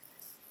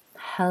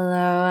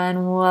Hello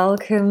and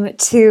welcome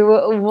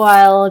to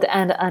Wild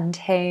and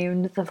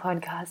Untamed, the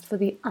podcast for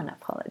the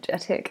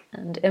unapologetic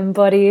and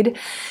embodied.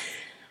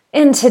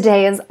 In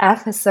today's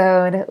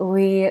episode,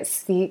 we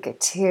speak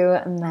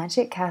to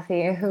Magic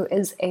Kathi, who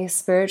is a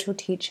spiritual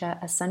teacher,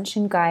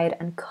 ascension guide,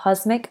 and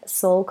cosmic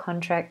soul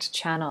contract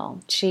channel.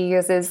 She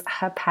uses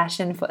her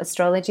passion for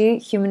astrology,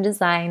 human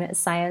design,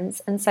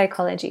 science, and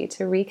psychology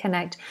to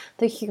reconnect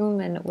the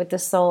human with the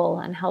soul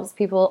and helps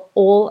people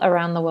all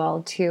around the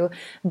world to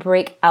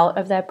break out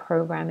of their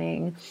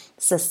programming,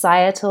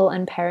 societal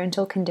and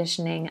parental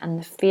conditioning, and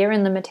the fear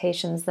and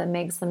limitations that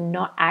makes them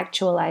not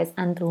actualize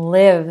and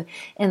live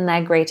in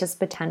their greatest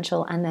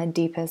potential and their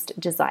deepest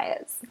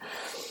desires.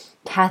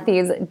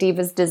 Kathi's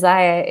deepest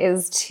desire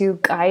is to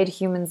guide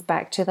humans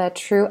back to their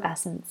true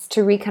essence,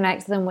 to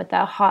reconnect them with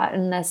their heart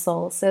and their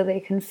soul so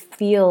they can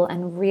feel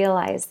and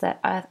realize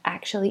that Earth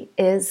actually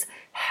is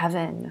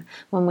heaven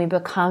when we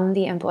become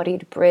the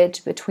embodied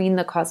bridge between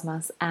the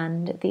cosmos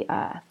and the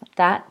Earth.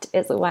 That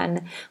is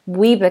when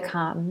we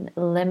become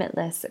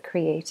limitless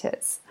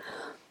creators.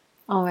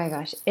 Oh my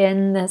gosh,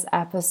 in this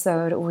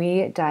episode,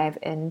 we dive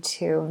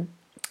into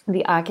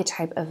the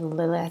archetype of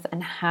Lilith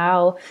and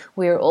how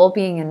we're all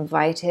being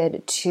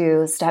invited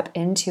to step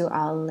into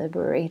our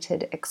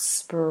liberated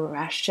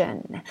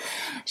expression.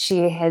 She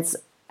is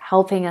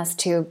helping us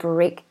to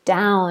break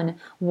down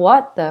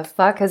what the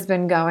fuck has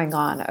been going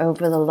on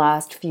over the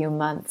last few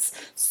months.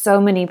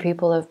 So many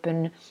people have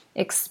been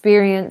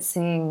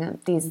experiencing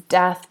these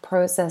death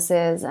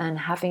processes and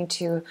having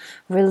to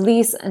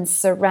release and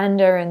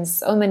surrender, and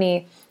so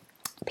many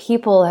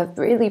people have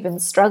really been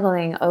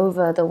struggling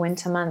over the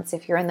winter months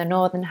if you're in the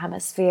Northern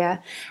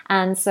Hemisphere.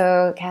 And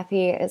so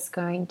Kathi is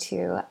going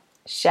to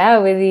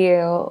share with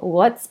you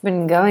what's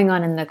been going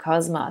on in the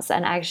cosmos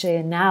and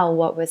actually now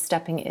what we're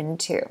stepping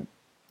into.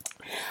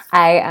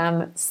 I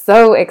am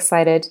so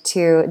excited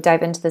to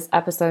dive into this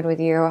episode with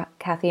you.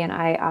 Kathi and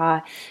I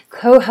are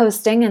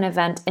co-hosting an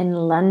event in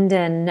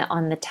London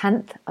on the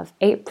 10th of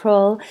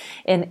April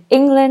in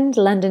England,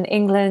 London,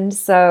 England.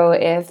 So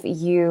if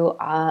you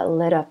are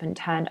lit up and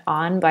turned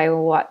on by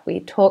what we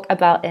talk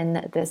about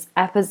in this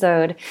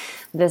episode,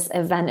 this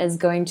event is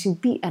going to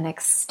be an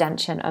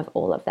extension of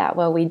all of that,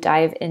 where we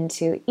dive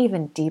into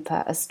even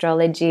deeper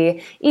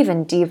astrology,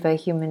 even deeper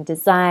human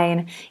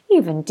design,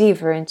 even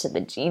deeper into the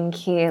gene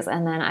keys,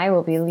 and then I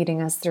will be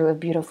leading us through a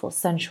beautiful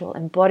sensual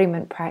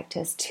embodiment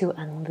practice to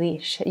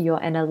unleash your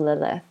inner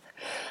Lilith.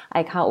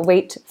 I can't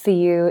wait for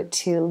you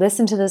to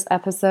listen to this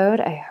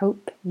episode. I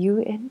hope you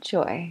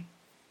enjoy.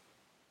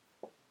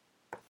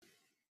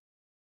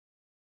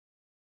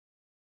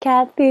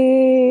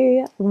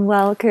 Kathi,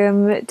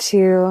 welcome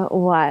to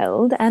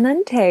Wild and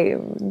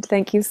Untamed.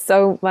 Thank you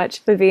so much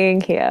for being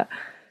here.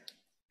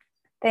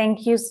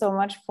 Thank you so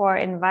much for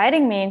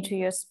inviting me into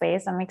your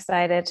space. I'm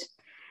excited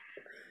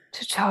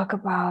to talk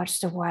about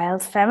the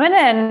wild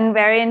feminine,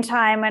 very in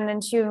time and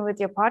in tune with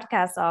your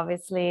podcast,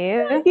 obviously.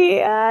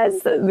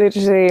 Yes,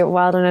 literally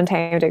Wild and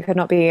Untamed. It could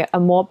not be a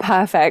more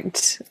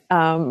perfect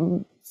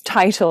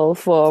title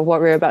for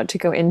what we're about to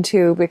go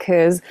into,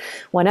 because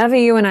whenever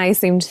you and I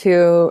seem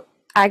to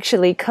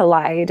actually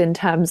collide in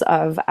terms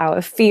of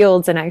our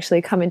fields and actually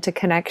come into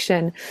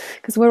connection,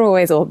 because we're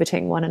always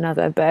orbiting one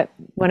another, but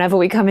whenever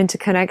we come into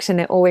connection,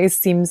 it always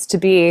seems to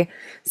be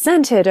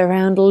centered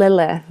around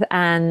Lilith,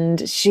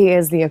 and she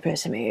is the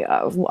epitome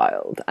of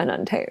wild and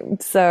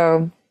untamed.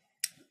 So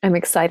I'm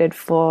excited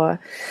for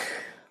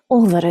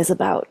all that is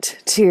about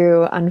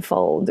to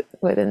unfold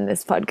within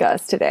this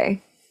podcast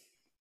today.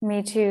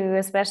 Me too,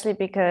 especially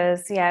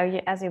because,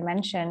 as you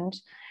mentioned,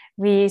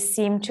 we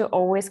seem to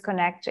always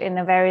connect in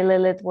a very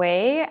Lilith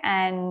way.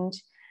 And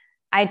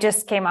I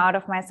just came out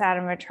of my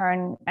Saturn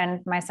return,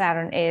 and my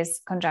Saturn is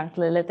conjunct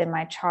Lilith in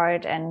my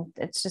chart. And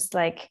it's just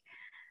like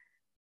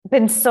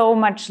been so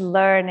much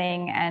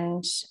learning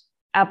and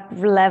up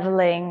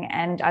leveling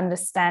and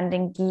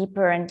understanding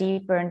deeper and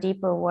deeper and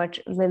deeper what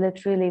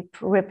Lilith really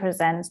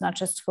represents, not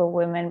just for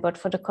women, but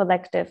for the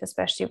collective,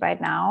 especially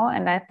right now.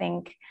 And I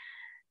think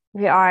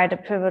we are at a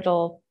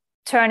pivotal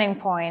turning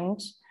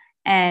point,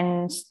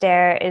 and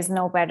there is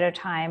no better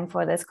time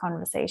for this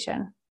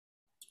conversation.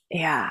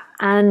 Yeah.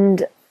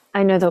 And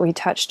I know that we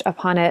touched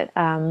upon it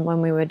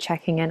when we were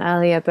checking in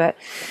earlier, but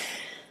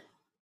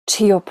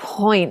to your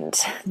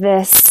point,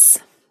 this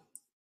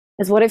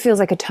is what it feels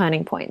like, a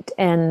turning point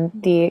in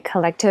the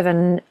collective.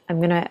 And I'm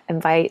going to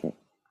invite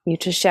you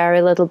to share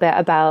a little bit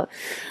about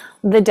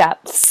the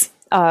depths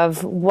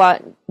of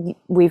what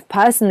we've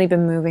personally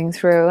been moving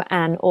through,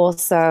 and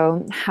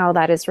also how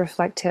that is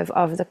reflective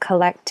of the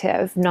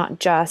collective, not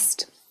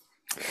just,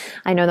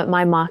 I know that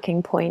my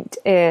marking point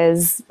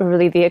is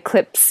really the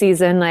eclipse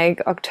season, like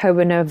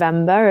October,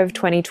 November of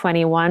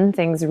 2021,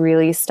 things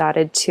really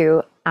started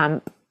to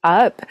amp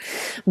up,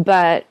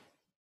 but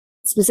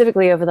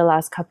specifically over the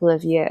last couple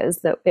of years,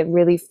 that it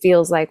really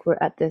feels like we're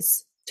at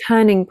this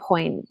turning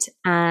point.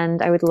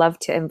 And I would love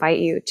to invite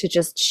you to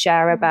just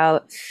share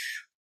about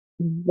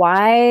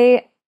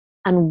why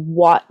and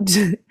what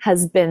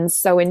has been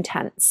so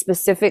intense,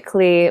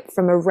 specifically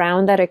from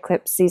around that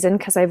eclipse season,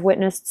 because I've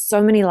witnessed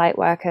so many light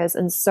workers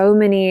and so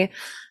many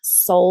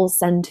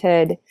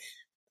soul-centered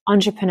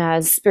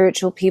entrepreneurs,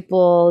 spiritual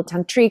people,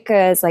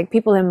 tantrikas, like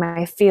people in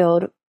my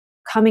field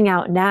coming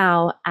out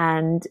now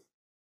and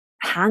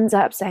hands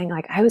up saying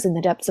like, I was in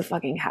the depths of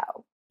fucking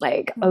hell.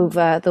 Like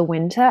over the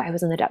winter, I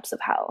was in the depths of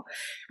hell.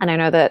 And I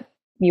know that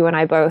you and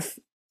I both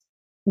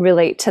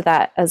relate to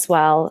that as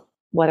well,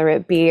 whether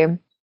it be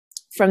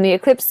from the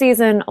eclipse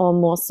season or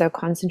more so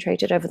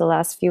concentrated over the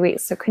last few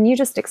weeks. So can you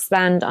just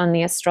expand on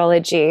the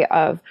astrology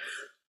of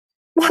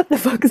what the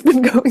fuck has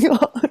been going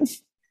on?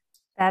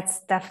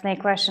 That's definitely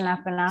a question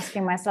I've been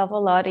asking myself a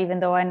lot, even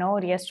though I know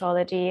the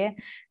astrology.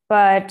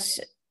 But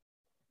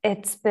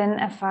it's been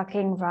a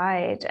fucking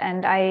ride.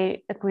 And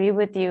I agree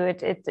with you.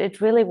 It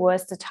really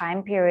was the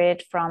time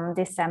period from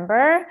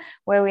December,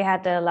 where we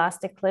had the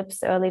last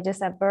eclipse, early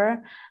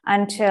December,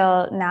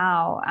 until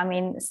now. I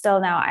mean, still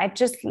now. I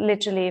just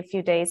literally a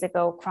few days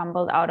ago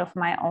crumbled out of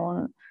my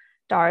own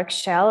dark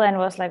shell and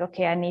was like,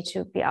 okay, I need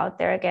to be out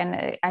there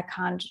again. I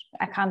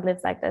can't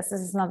live like this.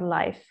 This is not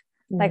life.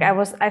 Like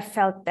I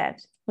felt dead,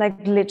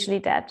 like literally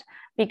dead,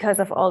 because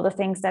of all the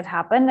things that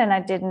happened. And I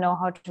didn't know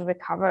how to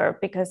recover,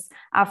 because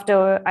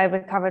after I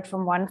recovered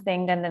from one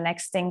thing, then the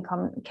next thing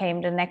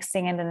came, the next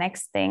thing and the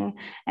next thing.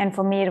 And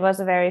for me, it was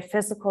a very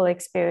physical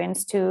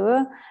experience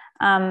too.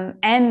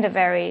 And a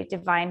very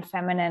divine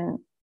feminine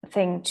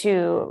thing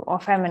too,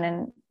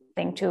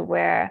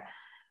 where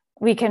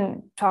we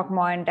can talk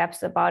more in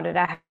depth about it.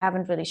 I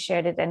haven't really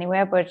shared it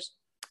anywhere, but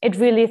it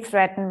really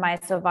threatened my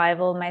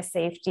survival, my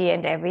safety,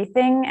 and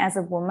everything as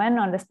a woman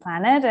on this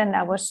planet. And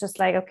I was just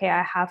like, okay,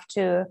 I have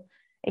to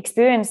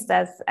experience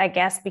that, I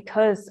guess,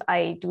 because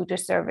I do the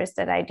service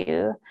that I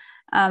do.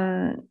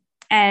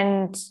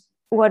 And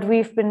what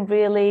we've been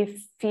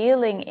really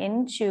feeling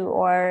into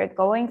or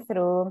going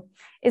through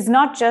is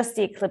not just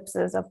the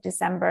eclipses of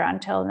December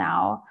until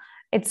now.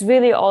 It's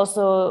really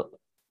also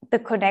the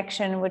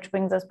connection, which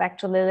brings us back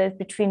to Lilith,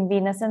 between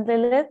Venus and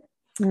Lilith.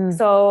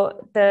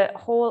 So the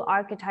whole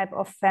archetype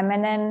of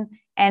feminine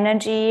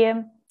energy,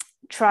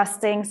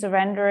 trusting,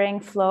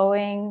 surrendering,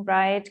 flowing,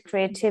 right?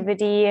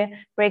 Creativity,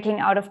 breaking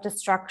out of the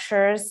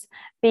structures,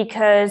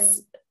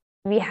 because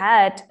we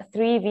had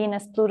 3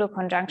 Venus-Pluto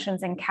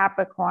conjunctions in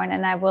Capricorn,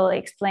 and I will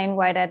explain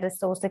why that is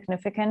so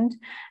significant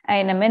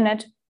in a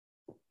minute,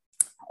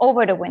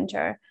 over the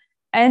winter,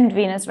 and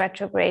Venus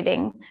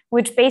retrograding,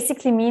 which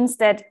basically means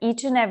that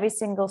each and every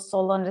single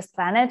soul on this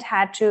planet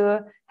had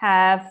to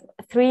have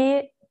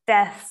 3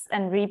 deaths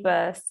and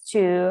rebirths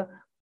to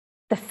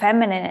the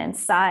feminine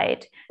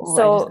inside.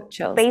 So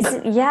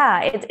basically,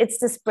 it's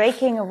this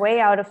breaking away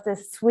out of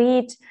this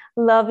sweet,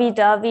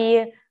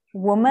 lovey-dovey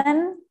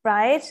woman,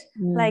 right?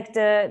 Like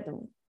the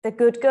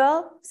good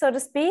girl, so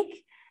to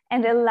speak,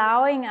 and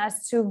allowing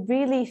us to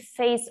really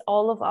face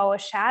all of our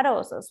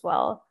shadows as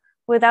well,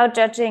 without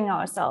judging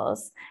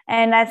ourselves.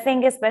 And I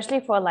think especially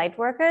for light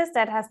workers,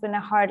 that has been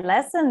a hard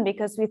lesson,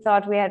 because we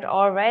thought we had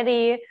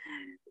already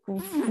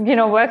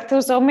worked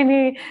through so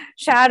many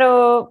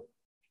shadow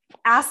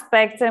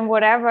aspects and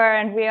whatever,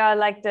 and we are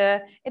like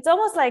it's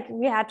almost like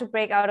we had to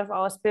break out of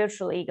our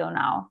spiritual ego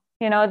now.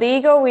 The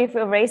ego, we've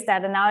erased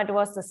that, and now it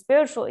was the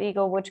spiritual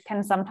ego, which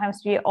can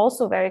sometimes be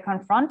also very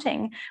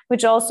confronting,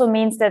 which also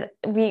means that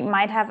we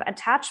might have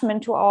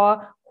attachment to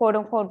our quote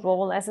unquote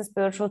role as a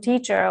spiritual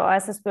teacher or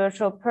as a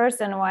spiritual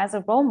person or as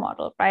a role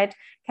model, right?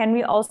 Can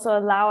we also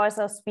allow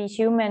ourselves to be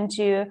human,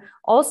 to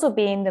also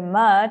be in the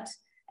mud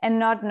and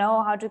not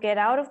know how to get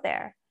out of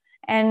there?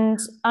 And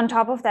on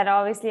top of that,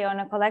 obviously on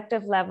a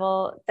collective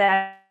level,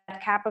 that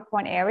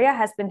Capricorn area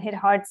has been hit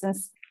hard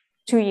since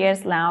 2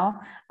 years now,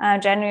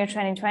 January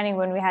 2020,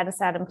 when we had a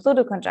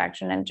Saturn-Pluto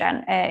conjunction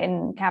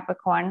in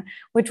Capricorn,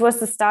 which was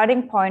the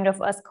starting point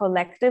of us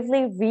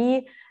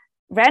collectively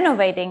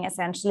renovating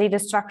essentially the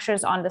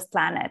structures on this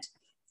planet.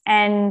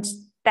 And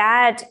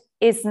that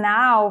is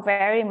now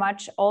very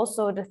much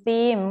also the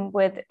theme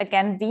with,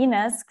 again,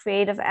 Venus,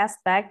 creative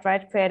aspect,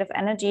 right? Creative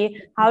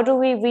energy. How do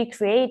we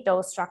recreate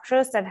those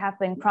structures that have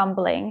been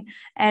crumbling?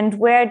 And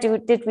where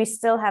did we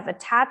still have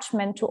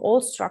attachment to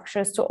old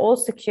structures, to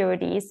old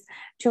securities,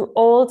 to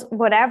old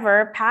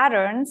whatever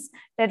patterns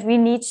that we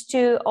need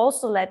to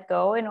also let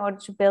go in order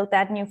to build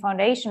that new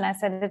foundation? I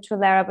said it to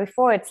Lara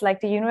before. It's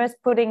like the universe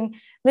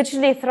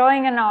literally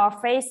throwing in our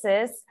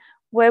faces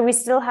where we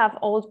still have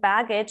old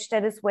baggage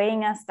that is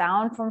weighing us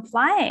down from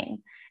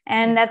flying.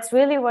 And that's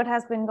really what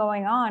has been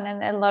going on.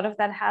 And a lot of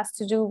that has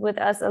to do with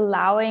us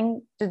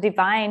allowing the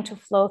divine to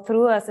flow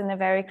through us in a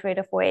very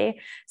creative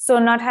way. So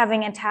not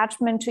having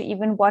attachment to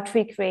even what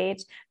we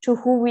create, to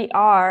who we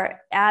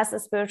are as a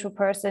spiritual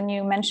person.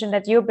 You mentioned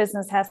that your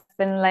business has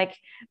been like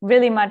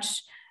really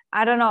much,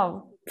 I don't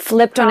know,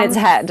 flipped on its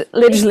head,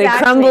 literally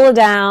crumbled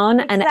down.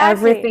 And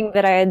everything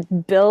that I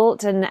had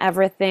built and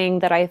everything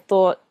that I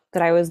thought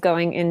that I was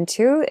going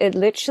into, it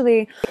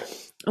literally,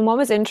 and what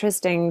was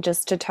interesting,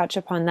 just to touch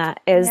upon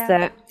that, is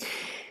that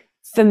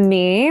for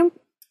me,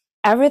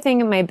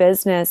 everything in my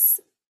business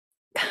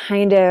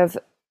kind of,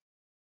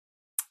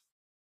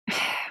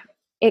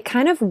 it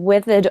kind of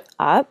withered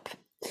up.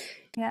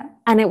 Yeah.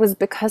 And it was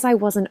because I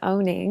wasn't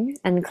owning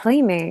and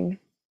claiming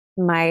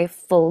my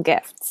full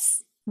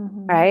gifts,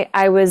 right?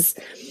 I was,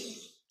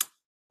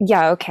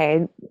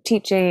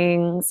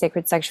 teaching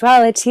sacred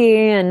sexuality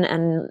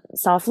and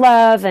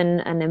self-love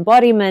and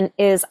embodiment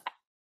is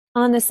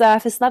on the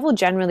surface level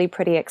generally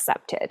pretty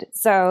accepted.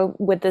 So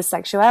with the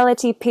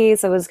sexuality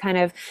piece, it was kind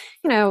of,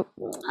 a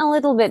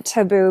little bit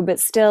taboo, but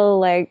still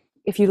like,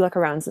 if you look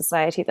around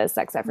society, there's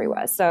sex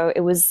everywhere. So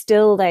it was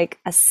still like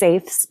a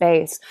safe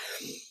space.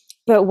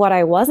 But what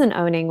I wasn't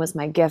owning was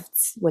my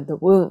gifts with the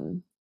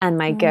womb and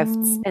my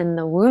gifts in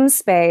the womb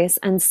space.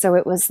 And so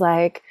it was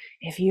like,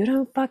 if you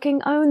don't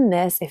fucking own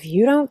this, if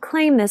you don't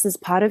claim this as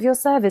part of your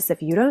service,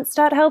 if you don't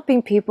start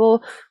helping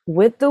people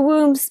with the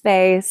womb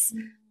space,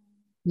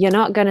 you're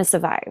not going to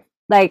survive.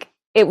 Like,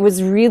 it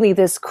was really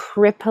this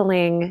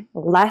crippling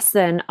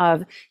lesson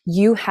of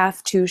you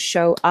have to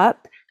show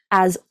up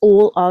as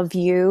all of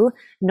you,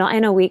 not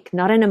in a week,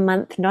 not in a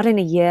month, not in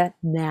a year,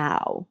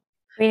 now.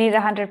 We need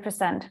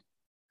 100%.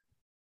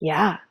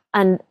 Yeah.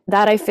 And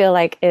that I feel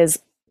like is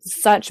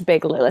such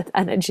big Lilith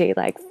energy,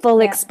 like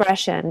full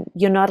expression.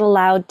 You're not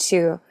allowed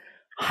to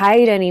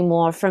hide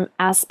anymore from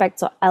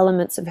aspects or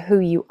elements of who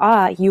you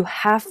are. You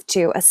have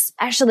to,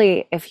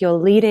 especially if you're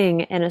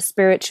leading in a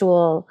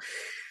spiritual,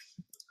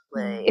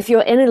 if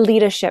you're in a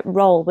leadership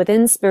role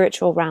within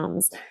spiritual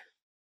realms,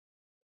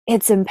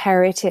 it's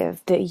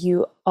imperative that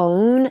you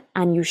own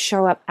and you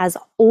show up as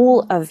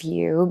all of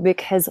you,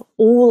 because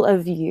all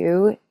of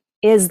you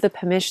is the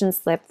permission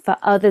slip for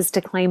others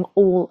to claim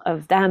all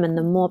of them. And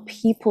the more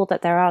people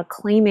that there are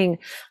claiming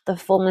the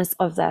fullness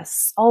of their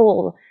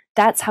soul,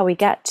 that's how we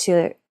get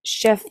to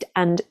shift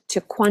and to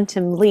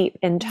quantum leap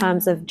in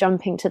terms of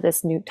jumping to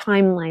this new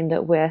timeline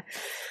that we're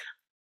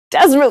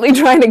desperately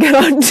trying to get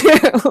onto.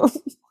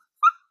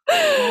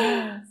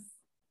 Yes.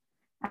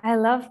 I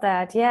love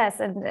that.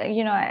 Yes. And,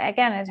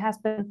 again, it has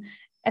been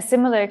a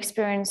similar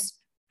experience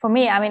for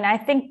me. I mean, I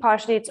think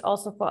partially it's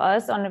also for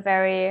us on a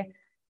very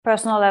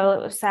personal level.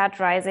 It was Sag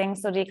rising.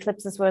 So the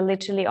eclipses were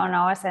literally on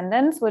our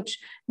ascendants, which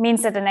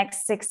means that the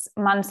next 6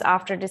 months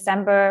after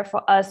December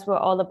for us were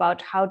all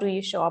about how do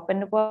you show up in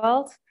the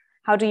world?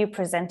 How do you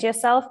present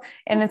yourself?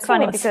 And it's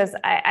funny because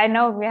I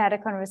know we had a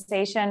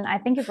conversation, I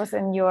think it was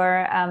in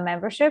your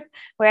membership,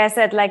 where I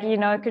said, like,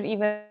 it could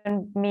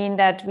even mean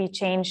that we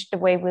change the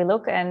way we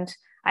look. And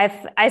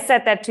I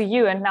said that to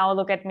you, and now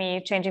look at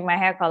me changing my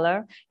hair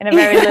color in a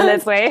very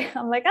Lilith way.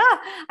 I'm like,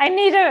 I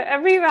need a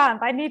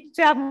revamp. I need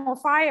to have more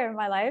fire in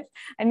my life.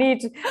 I need,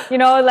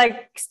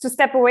 to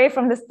step away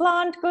from this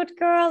blonde good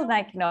girl.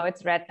 Like, no,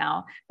 it's red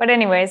now. But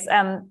anyways,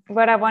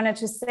 what I wanted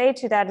to say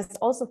to that is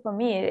also for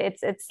me,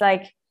 it's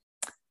like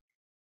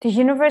the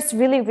universe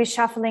really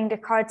reshuffling the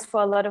cards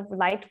for a lot of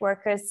light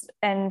workers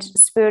and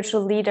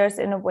spiritual leaders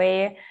in a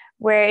way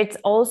where it's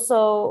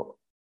also,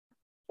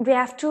 we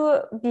have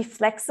to be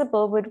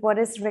flexible with what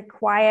is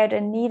required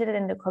and needed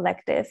in the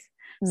collective.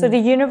 So the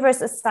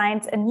universe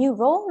assigns a new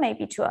role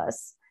maybe to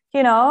us,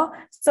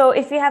 so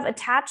if we have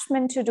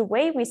attachment to the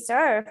way we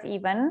serve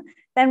even,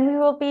 then we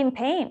will be in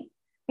pain.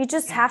 We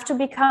just have to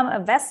become a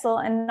vessel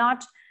and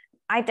not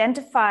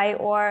identify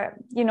or,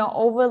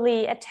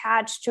 overly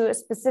attached to a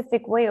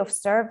specific way of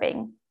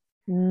serving.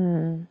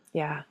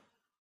 Yeah.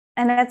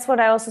 And that's what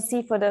I also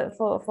see for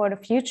the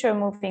future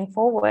moving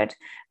forward.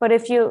 But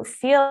if you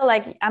feel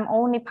like I'm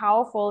only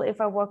powerful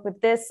if I work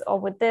with this or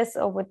with this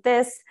or with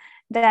this,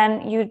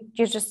 then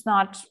you're just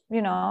not,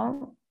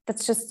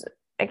 that's just,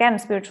 again,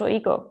 spiritual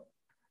ego.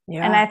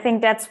 Yeah. And I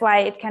think that's why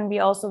it can be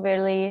also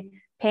really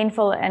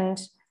painful and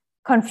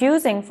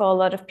confusing for a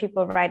lot of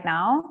people right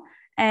now.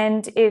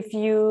 And if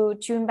you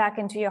tune back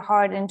into your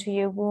heart, into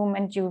your womb,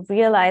 and you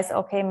realize,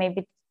 okay,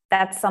 maybe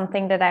that's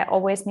something that I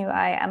always knew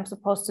I am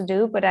supposed to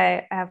do, but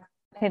I have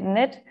hidden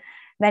it,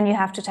 then you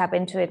have to tap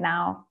into it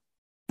now.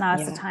 Now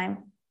is the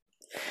time.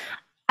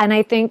 And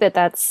I think that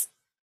that's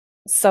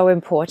so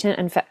important.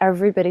 And for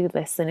everybody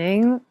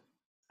listening,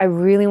 I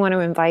really want to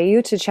invite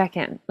you to check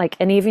in. Like,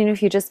 and even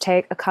if you just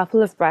take a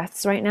couple of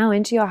breaths right now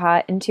into your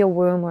heart, into your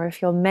womb, or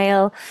if you're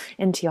male,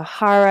 into your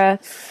hara.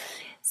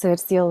 So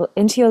it's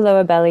into your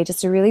lower belly,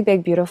 just a really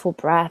big, beautiful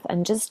breath,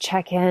 and just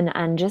check in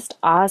and just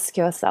ask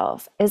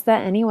yourself, is there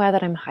anywhere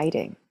that I'm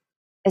hiding?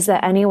 Is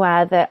there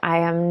anywhere that I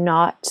am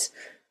not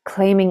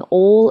claiming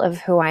all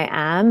of who I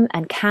am?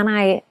 And can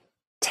I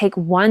take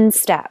one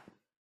step,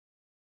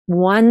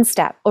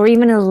 or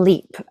even a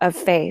leap of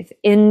faith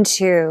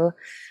into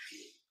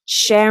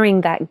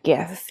sharing that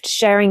gift,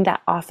 sharing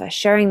that offer,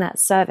 sharing that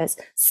service,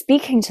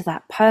 speaking to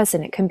that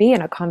person? It can be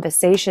in a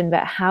conversation,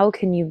 but how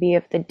can you be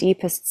of the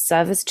deepest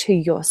service to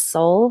your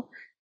soul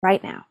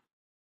right now?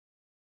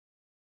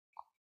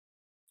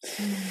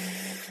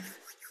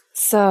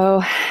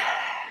 So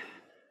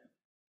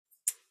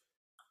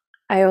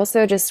I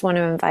also just want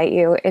to invite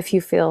you, if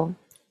you feel,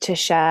 to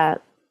share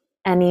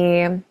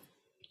any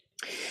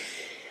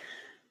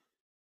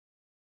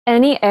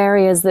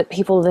areas that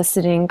people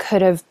listening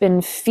could have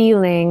been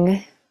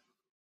feeling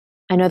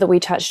I know that we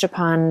touched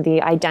upon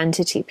the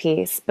identity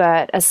piece,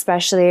 but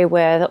especially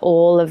with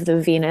all of the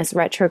Venus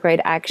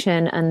retrograde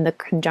action and the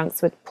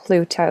conjuncts with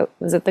Pluto.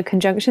 Was it the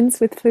conjunctions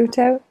with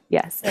Pluto?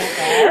 Yes.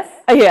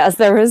 Yes,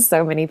 there was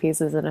so many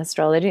pieces in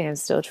astrology I'm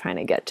still trying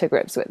to get to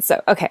grips with.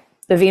 So, okay,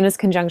 the Venus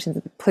conjunctions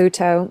with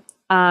Pluto.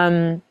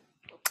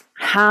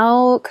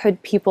 How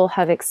could people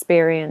have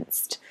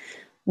experienced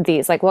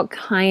these? Like, what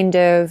kind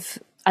of,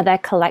 are there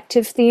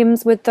collective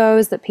themes with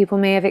those that people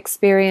may have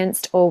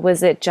experienced, or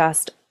was it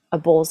just a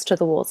balls to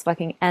the walls,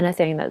 fucking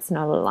anything that's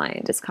not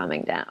aligned is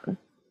coming down?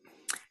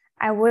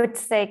 I would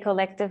say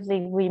collectively,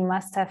 we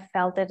must have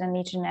felt it in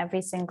each and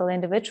every single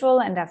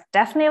individual. And I've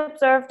definitely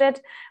observed it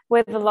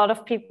with a lot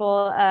of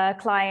people,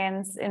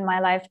 clients in my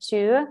life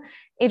too.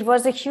 It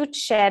was a huge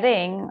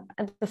shedding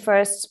the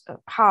first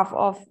half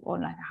of, or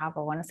not half,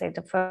 I want to say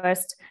the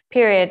first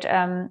period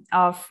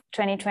of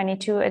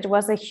 2022. It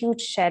was a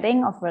huge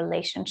shedding of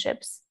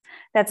relationships.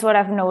 That's what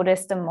I've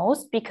noticed the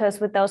most, because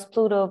with those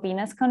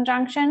Pluto-Venus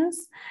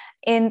conjunctions,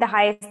 in the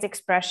highest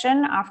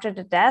expression after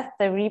the death,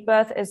 the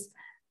rebirth is,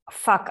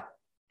 fuck,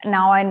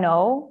 now I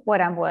know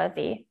what I'm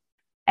worthy,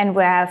 and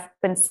where I've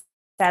been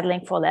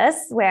settling for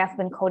less, where I've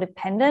been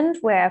codependent,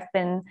 where I've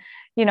been,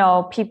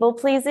 people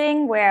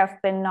pleasing, where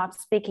I've been not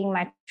speaking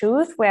my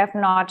truth, where I've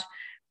not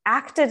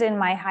acted in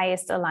my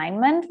highest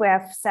alignment, where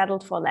I've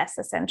settled for less,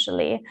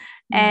 essentially.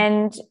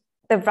 And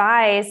the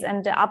rise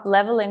and the up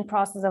leveling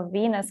process of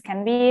Venus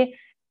can be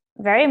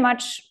very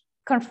much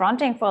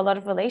confronting for a lot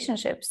of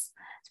relationships,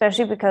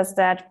 especially because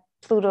that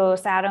Pluto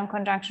Saturn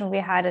conjunction we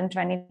had in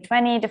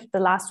 2020, the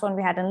last one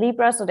we had in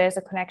Libra. So there's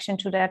a connection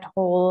to that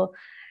whole,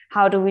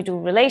 how do we do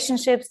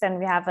relationships? Then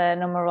we have a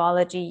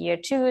numerology year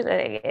 2.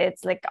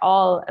 It's like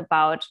all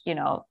about,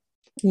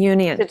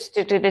 union.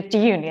 The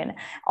union.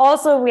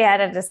 Also, we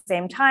had at the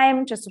same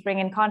time, just to bring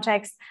in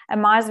context, a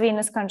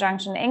Mars-Venus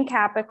conjunction in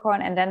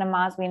Capricorn, and then a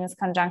Mars-Venus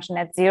conjunction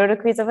at 0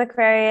 degrees of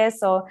Aquarius.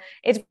 So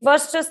it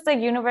was just the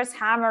universe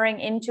hammering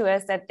into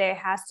us that there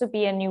has to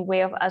be a new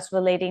way of us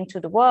relating to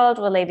the world,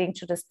 relating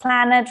to this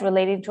planet,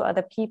 relating to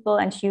other people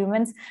and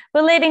humans,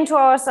 relating to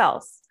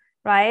ourselves,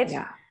 right?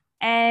 Yeah.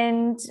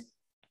 And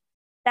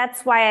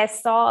that's why I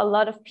saw a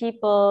lot of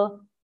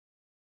people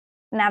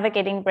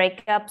navigating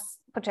breakups,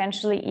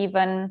 potentially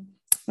even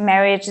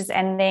marriages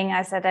ending.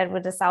 I said that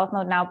with the South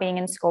Node now being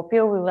in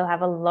Scorpio, we will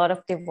have a lot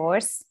of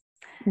divorce,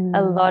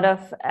 a lot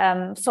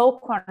of soul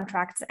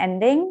contracts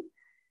ending,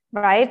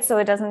 right? So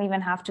it doesn't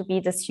even have to be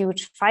this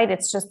huge fight.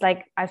 It's just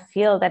like, I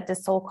feel that the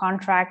soul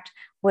contract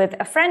with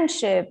a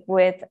friendship,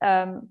 with,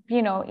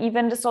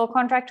 even the soul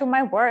contract to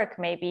my work,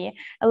 maybe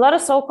a lot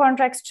of soul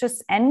contracts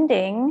just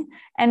ending,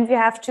 and we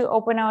have to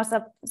open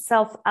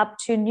ourselves up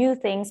to new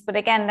things. But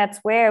again, that's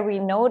where we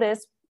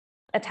notice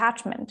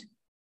attachment,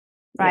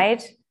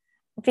 right? Yeah.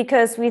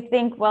 Because we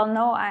think, well,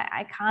 no,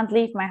 I can't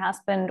leave my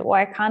husband, or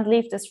I can't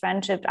leave this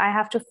friendship. I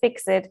have to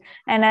fix it.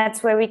 And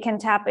that's where we can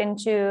tap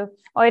into,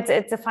 or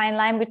it's a fine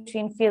line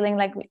between feeling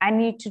like I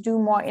need to do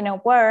more inner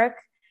work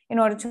in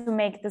order to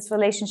make this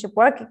relationship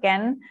work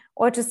again,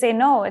 or to say,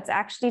 no, it's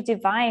actually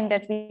divine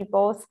that we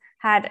both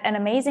had an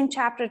amazing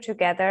chapter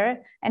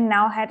together and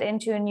now head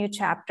into a new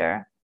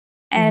chapter.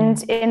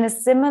 And in a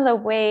similar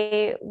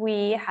way,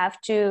 we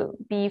have to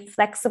be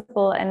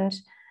flexible and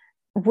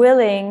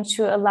willing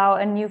to allow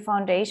a new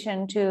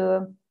foundation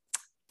to,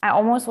 I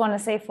almost want to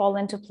say, fall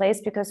into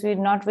place, because we're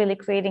not really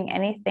creating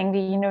anything.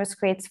 The universe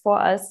creates for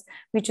us.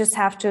 We just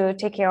have to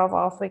take care of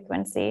our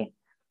frequency.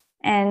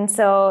 And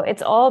so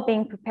it's all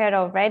being prepared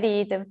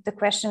already. The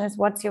question is,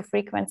 what's your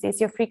frequency? Is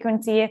your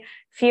frequency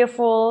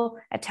fearful,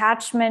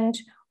 attachment,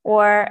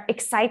 or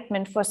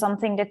excitement for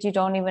something that you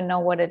don't even know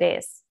what it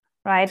is,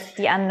 right?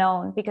 The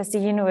unknown, because the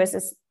universe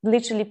is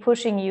literally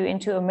pushing you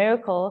into a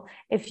miracle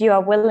if you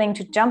are willing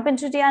to jump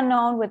into the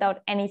unknown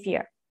without any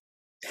fear.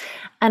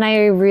 And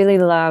I really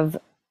love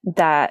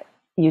that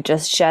you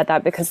just shared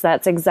that, because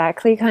that's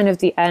exactly kind of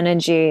the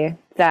energy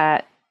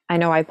that I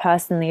know I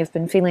personally have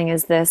been feeling,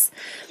 is this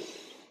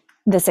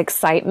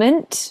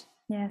excitement.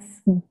 Yes.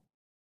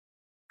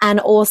 And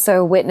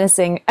also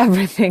witnessing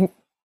everything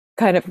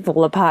kind of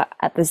fall apart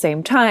at the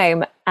same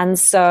time. And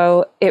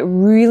so it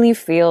really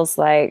feels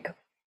like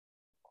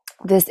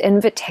this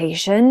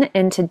invitation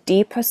into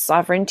deeper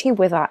sovereignty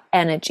with our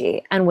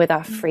energy and with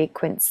our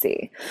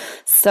frequency.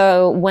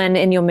 So when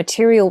in your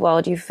material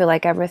world you feel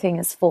like everything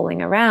is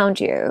falling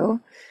around you,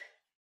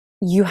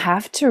 you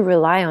have to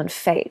rely on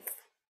faith.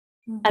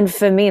 And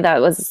for me,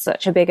 that was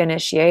such a big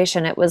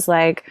initiation. It was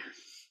like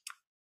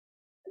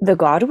the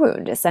God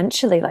wound,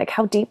 essentially. Like,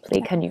 how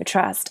deeply can you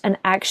trust? And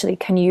actually,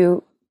 can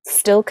you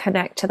still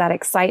connect to that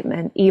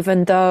excitement,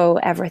 even though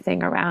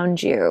everything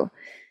around you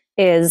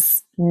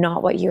is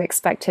not what you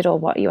expected or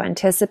what you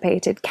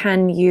anticipated?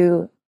 Can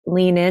you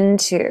lean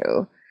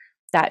into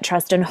that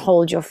trust and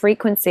hold your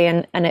frequency?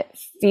 And it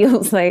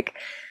feels like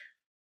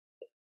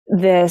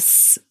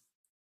this,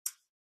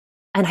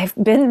 and I've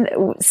been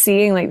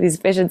seeing like these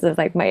visions of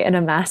like my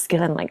inner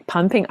masculine, like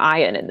pumping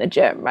iron in the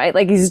gym, right?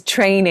 Like he's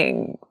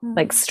training,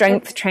 like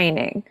strength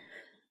training.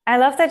 I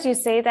love that you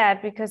say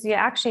that, because you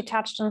actually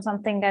touched on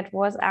something that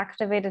was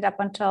activated up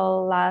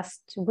until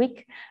last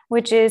week,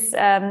 which is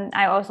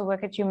I also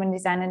work at Human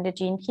Design and the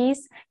Gene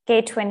Keys,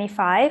 Gate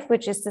 25,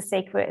 which is the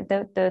sacred,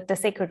 the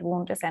sacred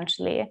wound,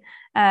 essentially,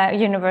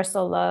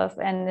 universal love.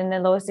 And in the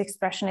lowest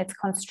expression, it's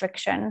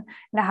constriction.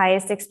 In the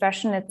highest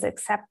expression, it's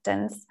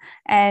acceptance.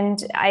 And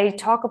I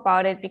talk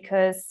about it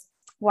because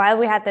while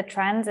we had the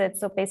transit,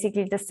 so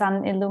basically the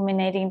sun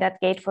illuminating that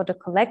gate for the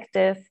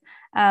collective,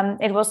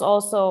 it was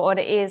also, or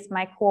it is,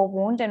 my core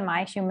wound in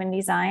my human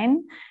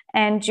design.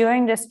 And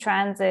during this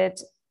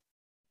transit,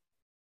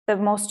 the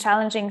most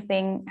challenging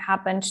thing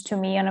happened to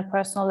me on a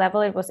personal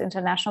level. It was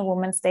International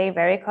Women's Day,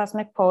 very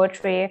cosmic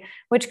poetry,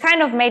 which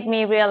kind of made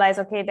me realize,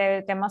 okay,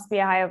 there must be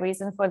a higher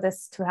reason for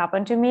this to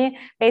happen to me.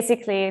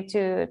 Basically,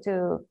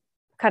 to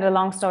cut a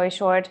long story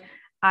short,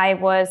 I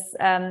was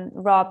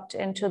robbed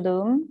in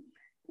Tulum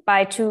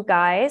by two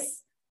guys,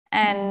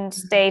 and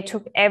they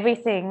took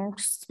everything,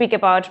 speak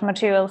about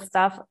material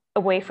stuff,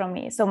 away from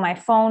me. So my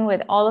phone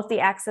with all of the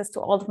access to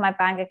all of my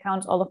bank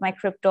accounts, all of my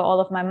crypto, all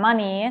of my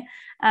money,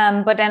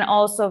 but then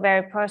also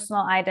very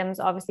personal items,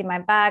 obviously my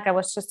bag. I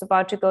was just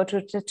about to go to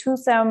a tattoo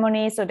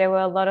ceremony. So there were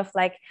a lot of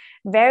like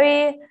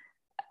very,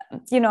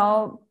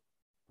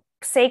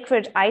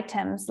 sacred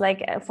items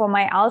like for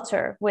my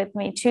altar with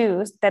me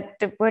too,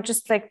 that were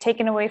just like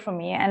taken away from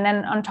me. And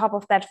then on top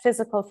of that,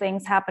 physical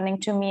things happening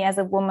to me as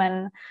a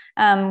woman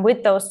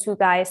with those two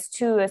guys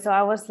too. So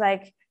I was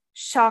like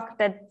shocked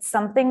that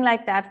something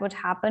like that would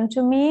happen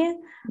to me.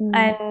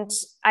 And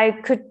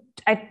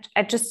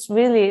I just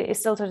really,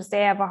 still to this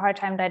day, I have a hard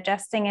time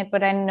digesting it,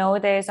 but I know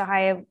there's a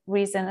higher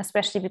reason,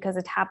 especially because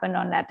it happened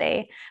on that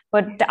day.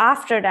 But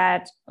after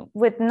that,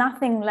 with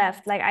nothing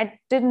left, like I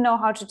didn't know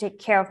how to take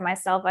care of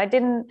myself.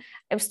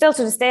 Still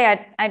to this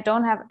day, I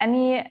don't have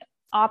any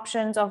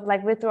options of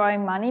like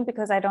withdrawing money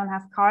because I don't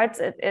have cards.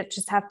 It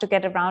just have to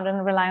get around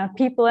and rely on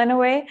people in a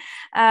way.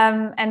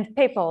 And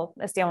PayPal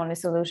is the only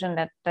solution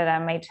that I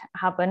made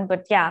happen.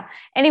 But yeah,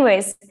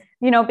 anyways,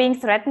 being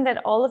threatened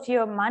that all of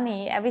your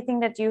money,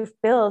 everything that you've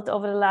built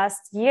over the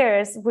last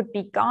years would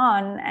be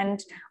gone. And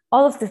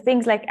all of the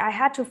things, like I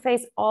had to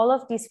face all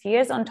of these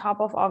fears on top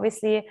of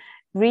obviously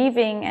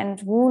grieving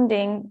and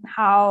wounding,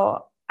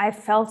 how I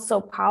felt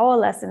so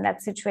powerless in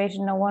that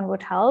situation. No one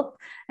would help.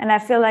 And I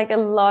feel like a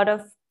lot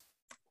of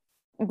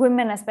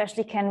women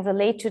especially can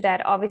relate to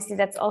that. Obviously,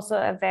 that's also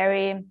a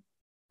very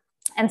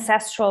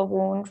ancestral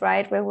wound,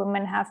 right? Where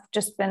women have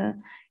just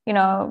been,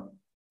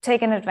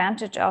 taken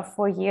advantage of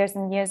for years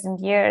and years and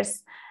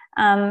years.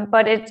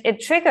 But it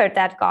triggered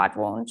that God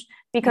wound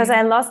because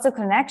I lost the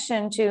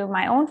connection to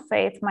my own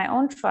faith, my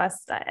own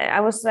trust. I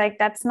was like,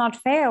 that's not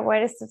fair.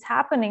 Why is this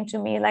happening to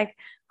me? Like,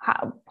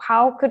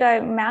 how could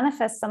I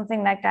manifest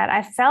something like that?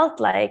 I felt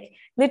like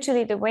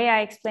literally the way I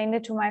explained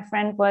it to my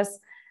friend was,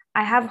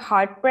 I have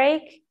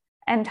heartbreak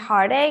and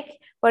heartache,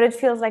 but it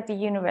feels like the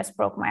universe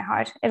broke my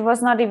heart. It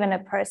was not even a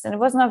person. It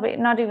was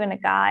not even a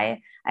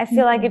guy. I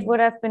feel like it would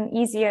have been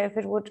easier if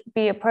it would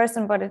be a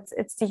person, but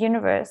it's the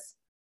universe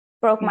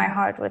broke my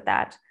heart with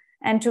that.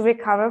 And to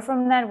recover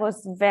from that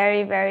was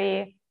very,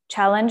 very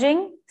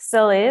challenging.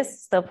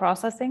 Still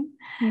processing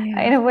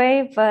in a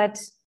way, but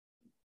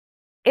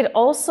it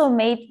also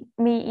made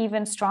me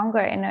even stronger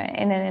in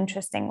an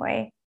interesting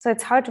way. So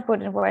it's hard to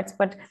put in words,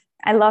 but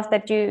I love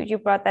that you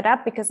brought that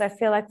up, because I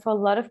feel like for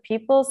a lot of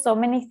people, so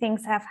many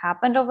things have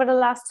happened over the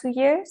last 2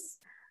 years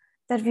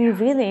that we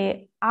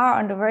really are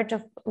on the verge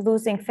of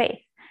losing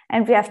faith.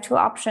 And we have two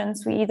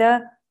options. We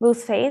either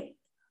lose faith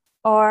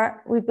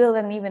or we build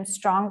an even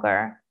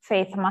stronger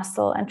faith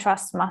muscle and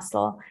trust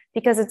muscle,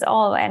 because it's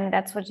all, and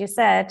that's what you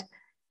said,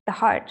 the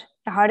heart.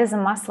 The heart is a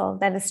muscle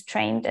that is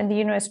trained, and the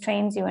universe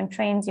trains you and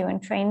trains you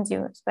and trains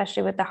you,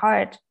 especially with the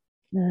heart.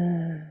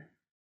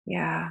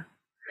 Yeah.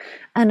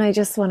 And I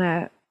just want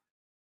to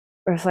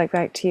reflect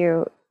back to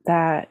you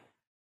that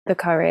the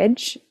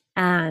courage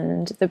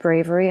and the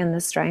bravery and the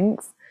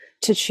strength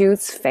to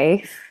choose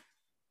faith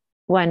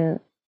when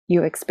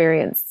you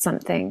experienced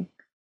something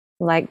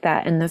like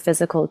that in the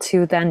physical,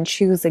 to then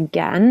choose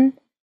again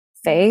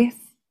faith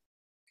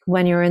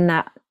when you're in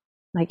that,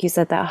 like you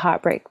said, that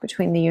heartbreak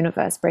between the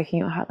universe breaking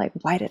your heart. Like,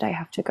 why did I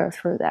have to go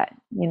through that?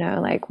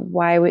 Like,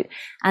 why would,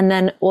 and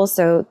then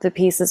also the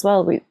piece as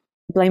well,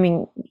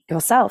 blaming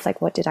yourself,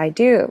 like, what did I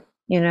do?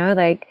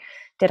 Like,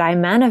 did I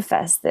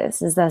manifest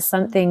this? Is there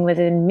something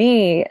within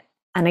me?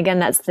 And again,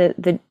 that's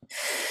the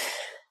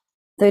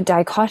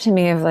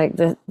dichotomy of like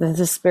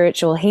the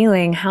spiritual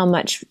healing. How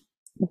much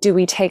do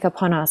we take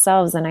upon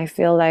ourselves? And I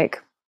feel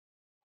like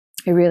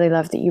I really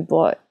love that you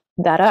brought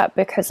that up,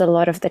 because a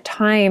lot of the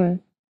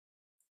time,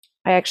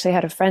 I actually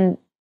had a friend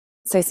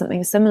say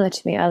something similar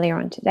to me earlier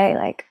on today.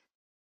 Like,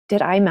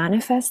 did I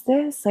manifest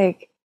this?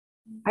 Like,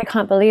 I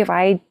can't believe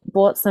I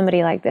brought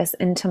somebody like this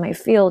into my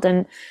field.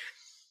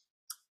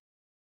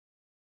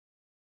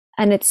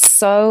 And it's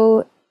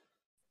so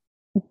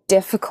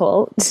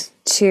difficult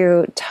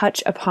to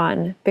touch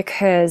upon,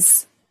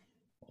 because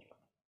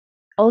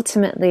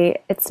ultimately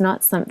it's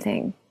not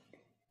something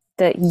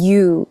that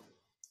you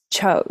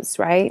chose,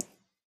 right?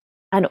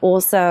 And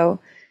also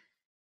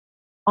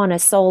on a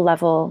soul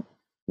level,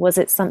 was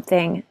it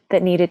something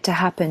that needed to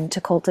happen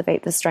to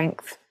cultivate the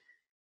strength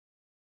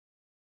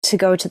to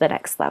go to the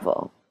next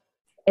level?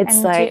 It's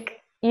And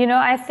like,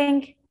 I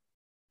think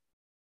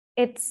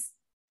it's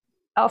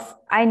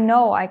I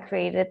know I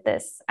created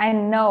this. I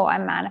know I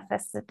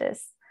manifested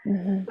this.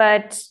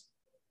 But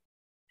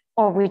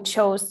or we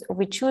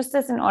choose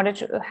this in order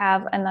to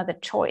have another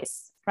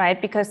choice,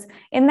 right? Because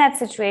in that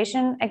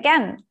situation,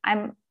 again,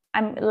 I'm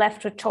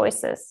left with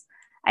choices.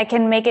 I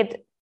can make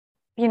it,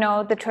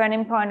 the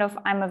turning point of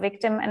I'm a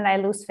victim and I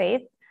lose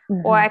faith,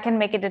 or I can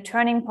make it a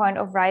turning point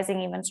of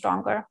rising even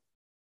stronger.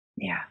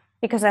 Yeah.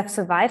 Because I've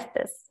survived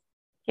this,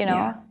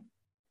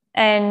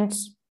 and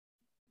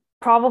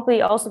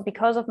probably also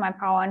because of my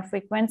power and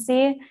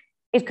frequency,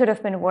 it could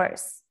have been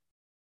worse,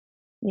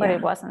 but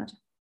it wasn't.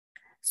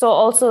 So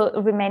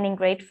also remaining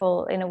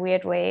grateful in a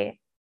weird way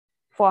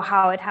for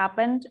how it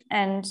happened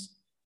and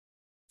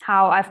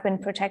how I've been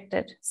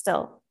protected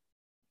still.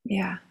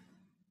 Yeah.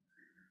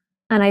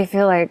 And I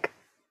feel like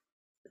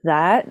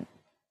that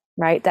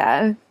right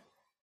there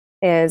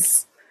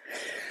is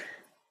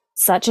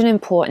such an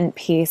important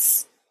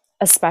piece,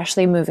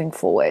 especially moving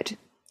forward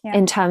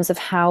in terms of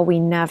how we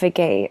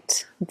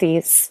navigate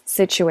these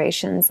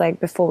situations. Like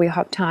before we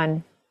hopped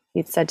on,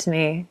 you'd said to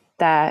me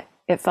that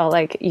it felt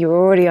like you were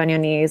already on your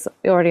knees,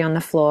 already on the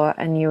floor,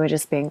 and you were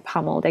just being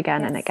pummeled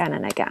again and again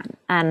and again.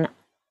 And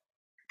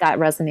that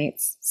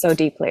resonates so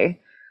deeply.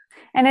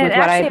 And it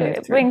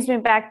actually brings me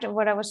back to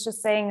what I was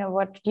just saying, or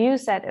what you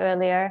said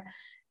earlier.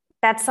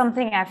 That's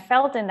something I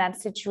felt in that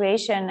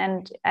situation.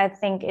 And I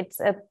think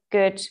it's a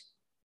good,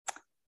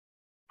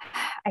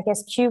 I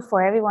guess, cue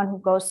for everyone who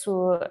goes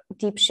through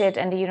deep shit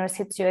and the universe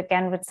hits you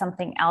again with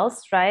something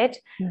else, right?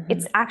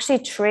 It's actually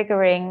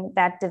triggering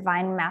that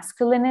divine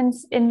masculine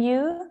in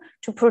you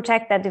to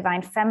protect that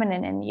divine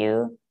feminine in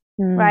you,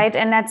 right?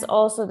 And that's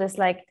also this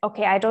like,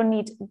 okay, I don't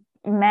need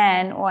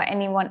man or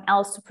anyone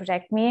else to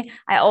protect me.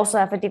 I also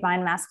have a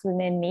divine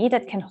masculine in me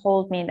that can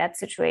hold me in that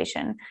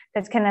situation,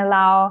 that can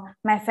allow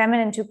my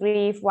feminine to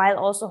grieve while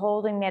also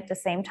holding me at the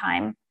same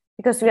time,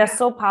 because we are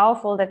so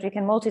powerful that we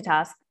can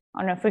multitask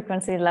on a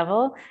frequency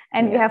level,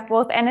 and we have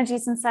both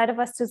energies inside of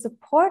us to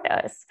support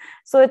us.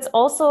 So it's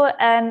also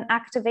an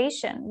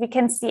activation. We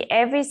can see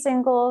every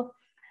single,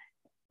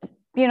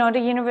 the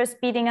universe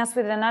beating us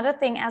with another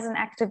thing as an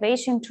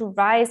activation to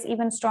rise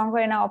even stronger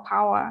in our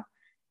power.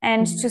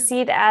 And to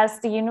see it as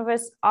the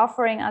universe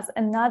offering us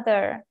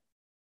another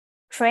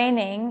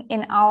training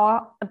in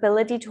our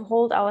ability to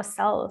hold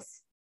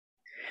ourselves.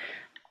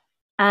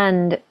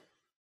 And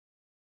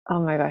oh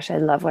my gosh, I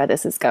love where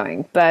this is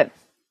going. But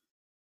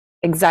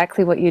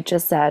exactly what you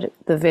just said,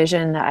 the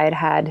vision that I'd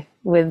had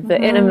with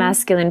the inner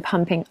masculine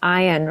pumping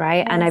iron, right?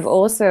 Yes. And I've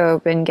also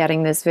been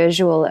getting this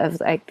visual of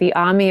like the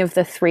army of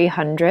the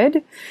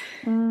 300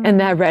 in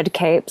their red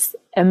capes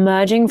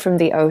emerging from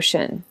the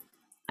ocean.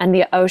 And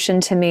the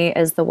ocean to me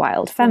is the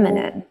wild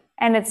feminine.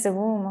 And it's the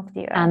womb of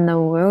the earth. And the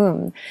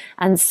womb.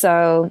 And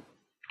so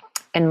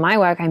in my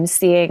work, I'm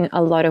seeing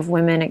a lot of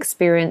women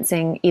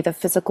experiencing either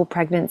physical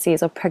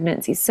pregnancies or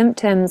pregnancy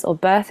symptoms or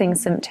birthing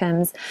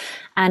symptoms.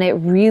 And it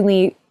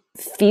really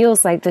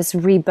feels like this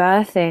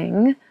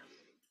rebirthing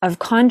of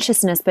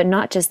consciousness, but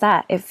not just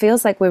that. It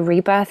feels like we're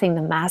rebirthing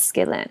the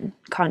masculine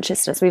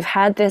consciousness. We've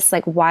had this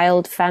like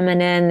wild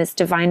feminine, this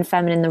divine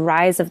feminine, the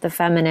rise of the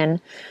feminine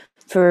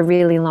for a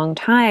really long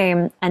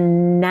time.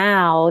 And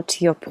now,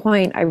 to your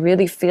point, I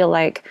really feel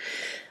like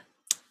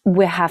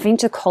we're having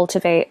to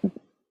cultivate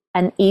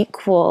an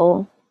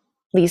equally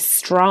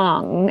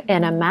strong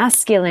inner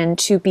masculine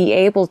to be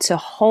able to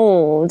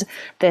hold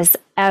this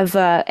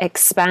ever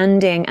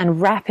expanding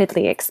and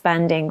rapidly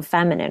expanding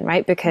feminine,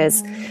 right?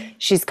 Because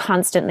she's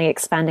constantly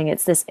expanding.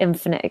 It's this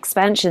infinite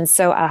expansion.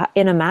 So our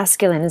inner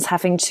masculine is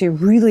having to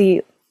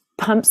really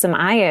pump some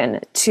iron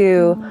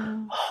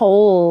to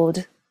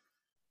hold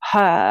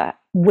her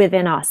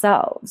within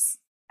ourselves.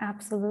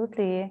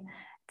 Absolutely.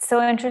 It's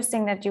so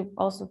interesting that you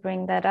also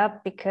bring that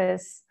up,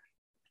 because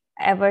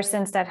ever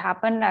since that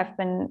happened, I've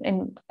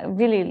been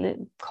really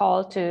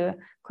called to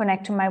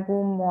connect to my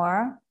womb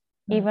more,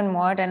 even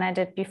more than I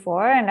did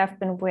before. And I've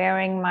been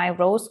wearing my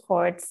rose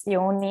quartz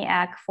yoni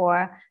egg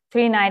for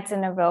 3 nights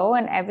in a row.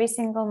 And every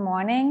single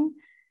morning,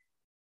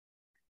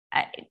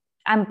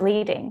 I'm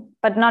bleeding,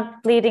 but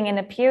not bleeding in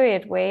a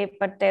period way.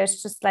 But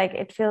there's just like,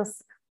 it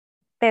feels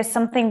there's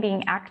something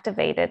being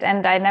activated.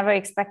 And I never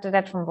expected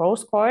that from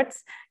rose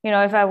quartz,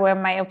 if I wear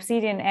my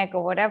obsidian egg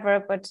or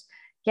whatever. But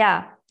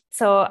yeah,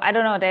 so I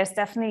don't know, there's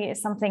definitely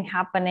something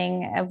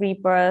happening, a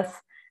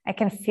rebirth. I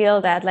can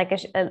feel that, like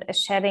a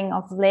shedding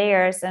of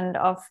layers and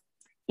of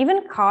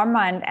even karma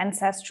and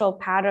ancestral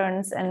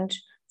patterns and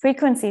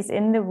frequencies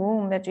in the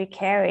womb that we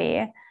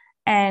carry.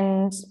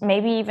 And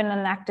maybe even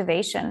an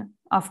activation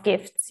of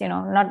gifts,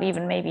 not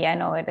even maybe, I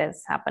know it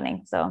is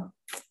happening. So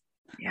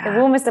the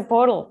womb is the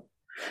portal.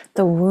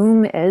 The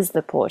womb is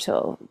the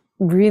portal,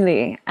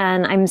 really.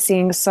 And I'm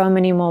seeing so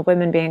many more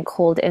women being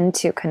called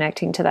into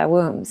connecting to their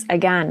wombs.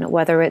 Again,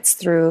 whether it's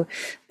through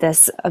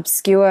this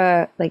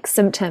obscure like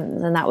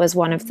symptoms. And that was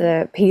one of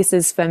the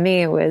pieces for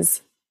me,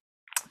 was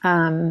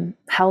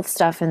health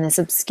stuff and this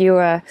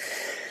obscure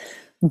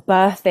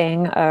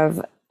birthing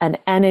of an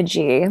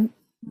energy,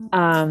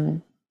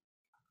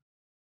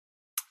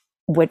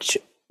 which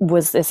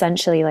was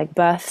essentially like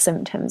birth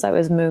symptoms. I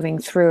was moving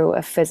through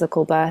a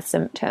physical birth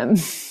symptom,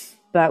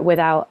 but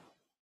without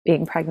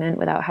being pregnant,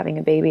 without having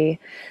a baby.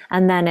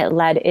 And then it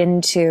led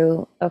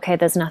into, okay,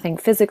 there's nothing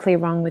physically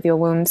wrong with your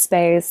womb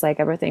space, like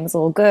everything's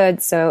all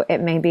good. So it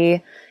may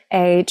be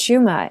a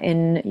tumor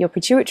in your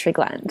pituitary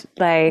gland.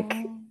 Like,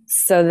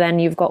 so then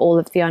you've got all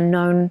of the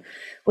unknown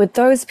with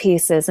those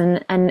pieces.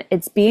 And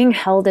it's being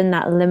held in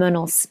that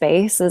liminal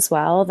space as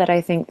well, that I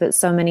think that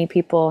so many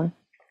people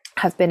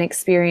have been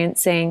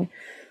experiencing,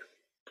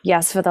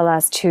 yes, for the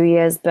last 2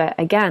 years. But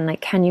again,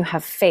 like, can you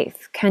have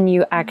faith? Can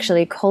you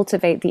actually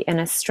cultivate the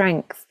inner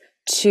strength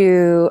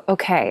to,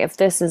 okay, if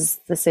this is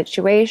the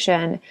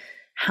situation,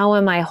 how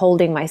am I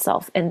holding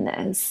myself in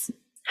this?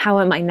 How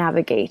am I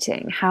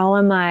navigating? How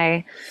am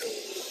I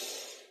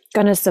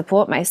going to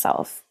support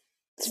myself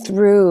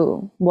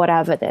through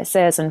whatever this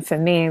is? And for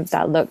me,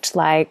 that looked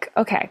like,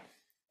 okay,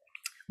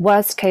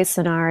 worst case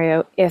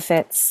scenario, if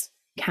it's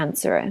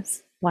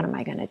cancerous, what am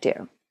I going to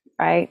do?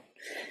 Right?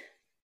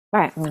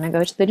 Right, I'm going to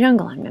go to the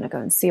jungle. I'm going to go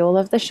and see all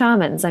of the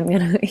shamans. I'm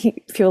going to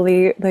eat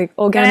purely like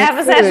organic have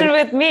a food. session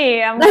with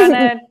me. I'm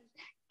going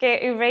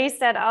to erase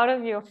that out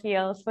of your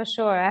field for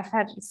sure. I've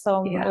had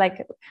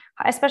like,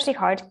 especially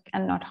heart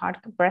and not heart,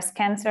 breast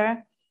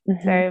cancer,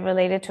 very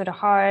related to the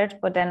heart,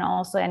 but then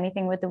also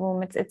anything with the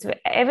womb. It's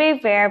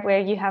everywhere where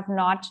you have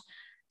not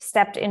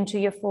stepped into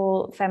your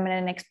full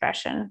feminine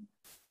expression.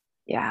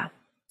 Yeah.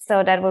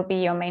 So that would be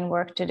your main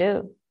work to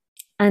do.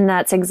 And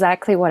that's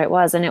exactly what it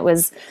was. And it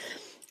was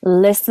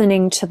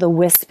listening to the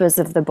whispers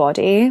of the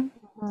body.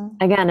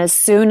 Again, as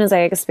soon as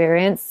I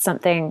experienced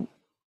something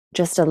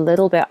just a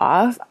little bit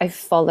off, I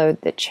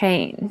followed the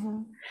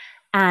chain.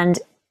 And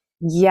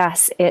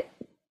yes,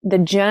 the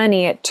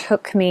journey, it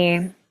took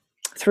me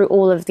through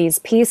all of these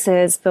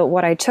pieces, but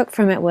what I took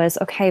from it was,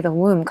 okay, the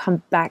womb,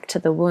 come back to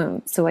the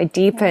womb. So I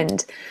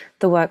deepened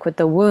the work with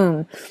the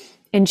womb,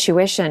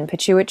 intuition,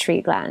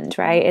 pituitary gland,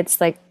 right?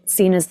 It's like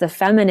seen as the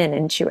feminine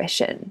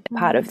intuition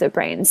part of the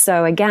brain.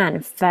 So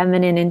again,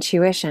 feminine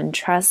intuition,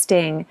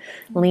 trusting,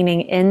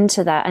 leaning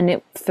into that.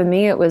 And for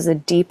me, it was a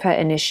deeper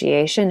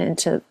initiation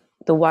into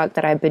the work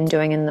that I've been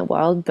doing in the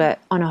world, but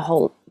on a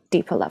whole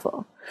deeper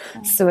level.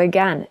 So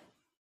again,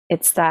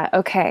 it's that,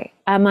 okay,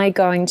 am I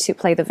going to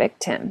play the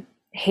victim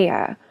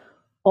here,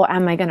 or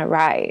am I going to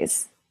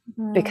rise?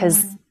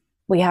 Because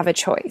we have a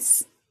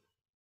choice.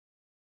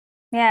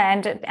 Yeah.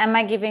 And am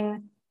I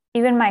giving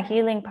even my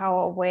healing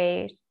power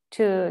away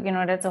to,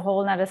 that's a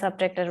whole nother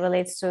subject that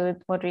relates to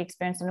what we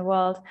experience in the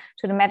world,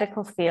 to the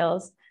medical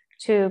fields,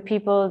 to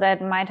people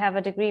that might have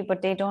a degree,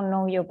 but they don't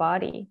know your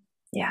body.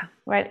 Yeah.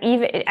 Right.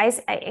 Even I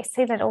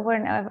say that over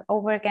and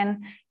over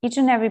again, each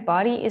and every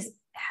body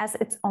has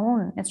its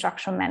own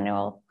instruction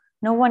manual.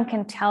 No one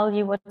can tell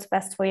you what's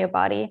best for your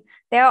body.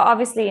 There are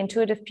obviously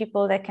intuitive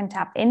people that can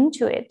tap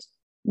into it.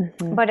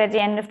 But at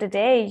the end of the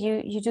day,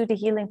 you do the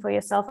healing for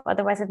yourself.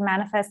 Otherwise, it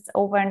manifests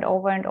over and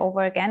over and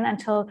over again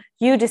until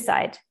you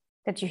decide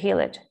that you heal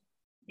it.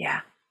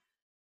 Yeah.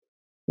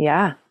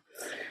 Yeah.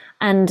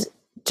 And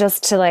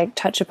just to like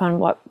touch upon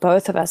what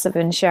both of us have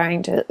been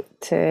sharing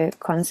to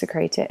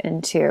consecrate it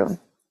into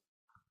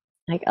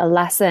like a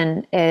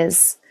lesson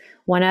is,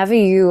 whenever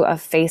you are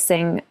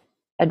facing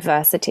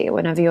adversity,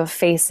 whenever you're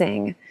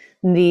facing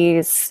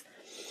these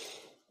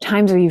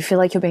times where you feel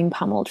like you're being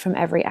pummeled from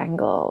every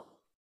angle,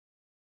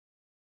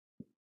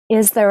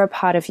 is there a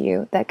part of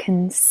you that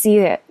can see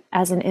it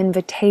as an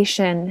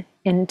invitation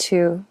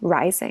into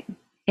rising,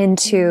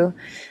 into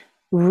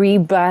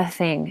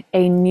rebirthing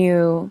a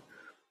new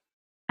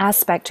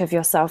aspect of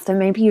yourself that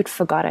maybe you'd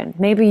forgotten?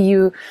 Maybe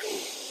you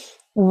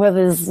were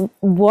this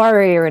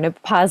warrior in a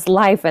past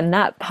life, and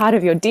that part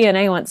of your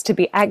DNA wants to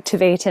be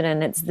activated,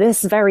 and it's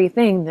this very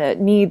thing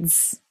that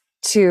needs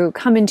to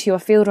come into your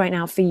field right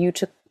now for you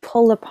to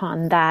pull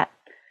upon that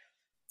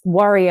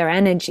warrior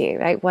energy,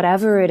 right?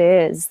 Whatever it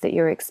is that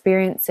you're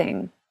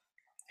experiencing,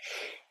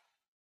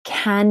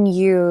 can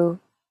you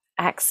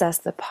access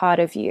the part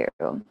of you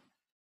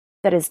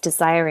that is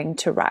desiring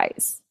to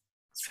rise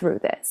through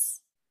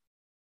this?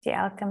 The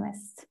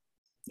alchemist.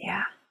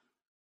 Yeah.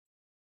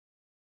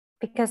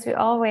 Because we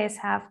always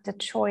have the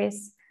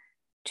choice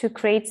to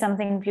create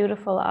something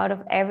beautiful out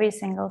of every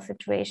single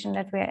situation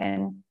that we're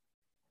in.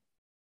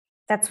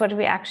 That's what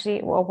we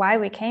actually, or why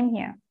we came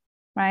here,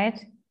 right?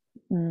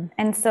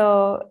 And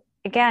so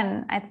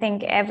again, I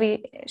think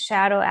every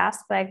shadow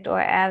aspect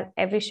or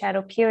every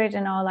shadow period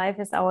in our life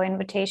is our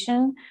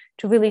invitation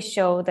to really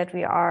show that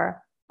we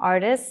are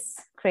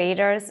artists,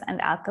 creators, and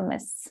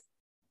alchemists.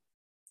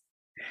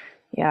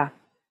 Yeah.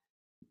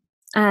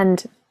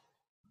 And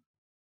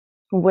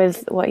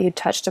with what you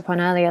touched upon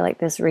earlier, like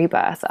this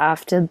rebirth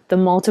after the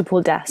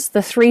multiple deaths,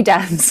 the 3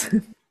 deaths,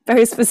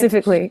 very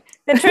specifically.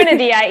 The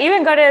Trinity. I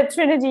even got a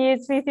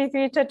Trinity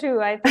 333 tattoo.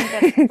 I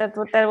think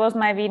that was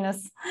my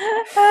Venus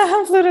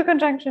Pluto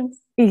conjunctions.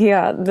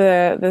 Yeah,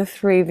 the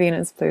 3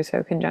 Venus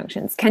Pluto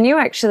conjunctions. Can you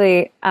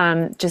actually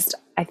just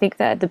I think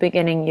that at the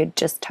beginning you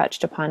just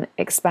touched upon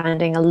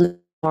expanding a little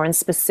more and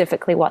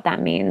specifically what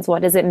that means.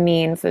 What does it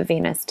mean for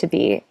Venus to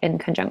be in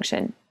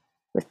conjunction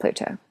with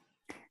Pluto?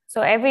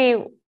 So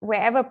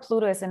wherever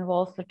Pluto is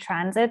involved with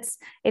transits,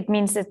 it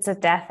means it's a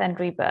death and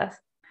rebirth.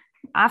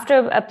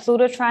 After a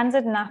Pluto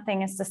transit,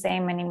 nothing is the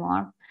same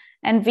anymore.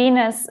 And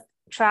Venus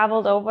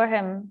traveled over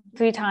him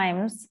 3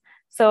 times.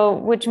 So,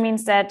 which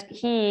means that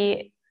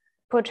he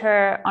put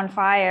her on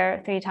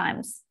fire 3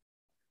 times.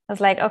 It was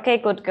like, okay,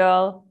 good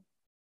girl.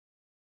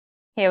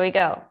 Here we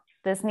go.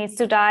 This needs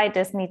to die.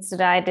 This needs to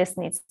die. This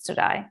needs to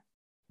die.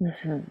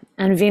 Mm-hmm.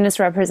 And Venus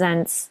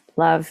represents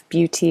love,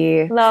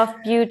 beauty,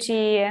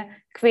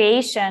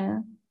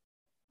 creation,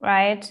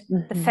 right?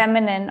 Mm-hmm. The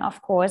feminine,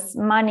 of course,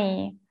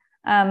 money,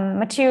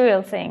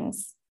 material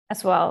things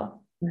as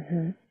well.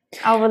 Mm-hmm.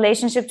 Our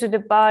relationship to the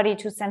body,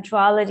 to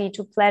sensuality,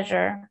 to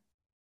pleasure,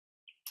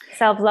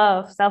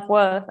 self-love,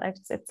 self-worth.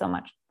 It's so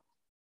much.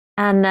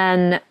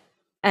 And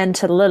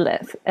to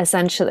Lilith,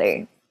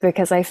 essentially,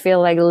 because I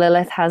feel like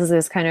Lilith has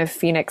this kind of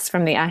phoenix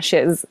from the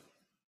ashes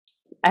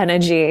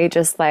energy,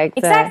 just like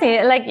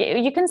exactly. Like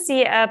you can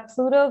see a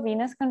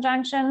Pluto-Venus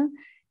conjunction.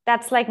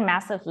 That's like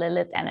massive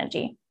Lilith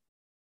energy.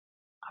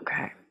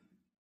 Okay.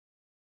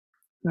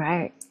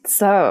 Right.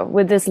 So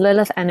with this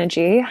Lilith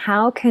energy,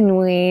 how can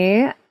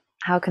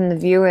the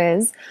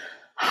viewers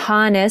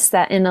harness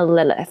that inner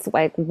Lilith?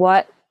 Like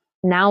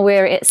now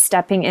we're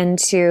stepping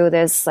into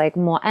this like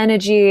more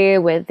energy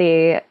with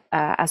the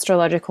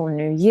astrological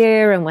new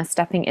year, and we're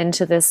stepping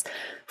into this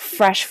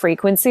fresh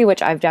frequency,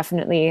 which I've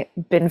definitely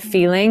been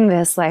feeling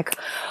this like,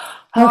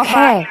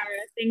 okay.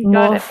 Thank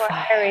God for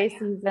Aries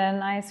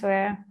season, I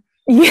swear.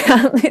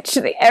 Yeah,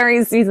 literally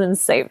Aries season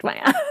saved my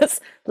ass.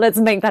 Let's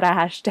make that a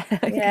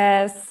hashtag.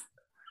 Yes.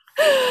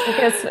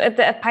 Because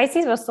the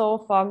Pisces was so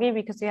foggy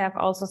because you have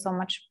also so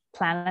much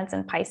planets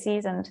in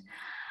Pisces, and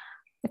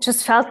it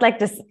just felt like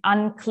this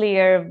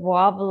unclear,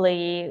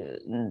 wobbly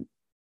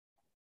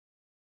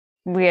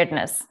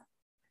weirdness.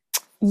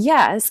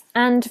 Yes.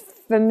 And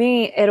for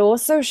me, it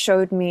also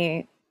showed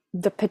me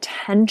the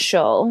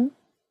potential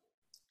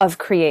of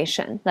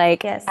creation.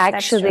 Like, yes,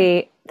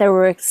 actually, there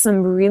were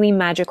some really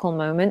magical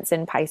moments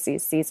in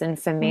Pisces season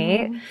for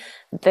me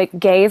that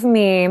gave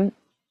me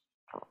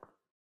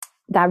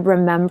that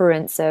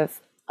remembrance of,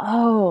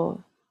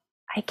 oh,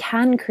 I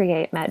can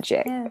create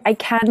magic. Yes. I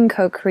can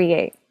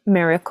co-create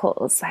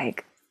miracles.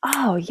 Like,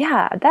 oh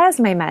yeah, there's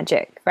my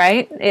magic,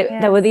 right?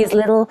 There were these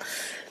little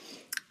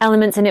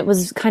elements, and it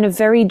was kind of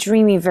very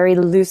dreamy, very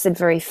lucid,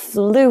 very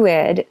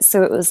fluid.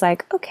 So it was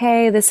like,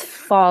 okay, this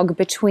fog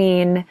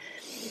between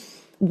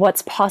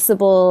what's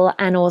possible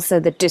and also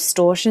the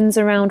distortions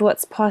around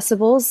what's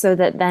possible, so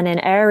that then in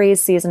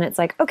Aries season, it's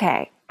like,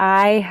 okay,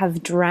 I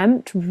have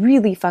dreamt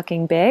really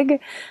fucking big.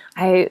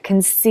 I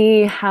can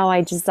see how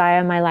I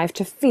desire my life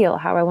to feel,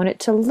 how I want it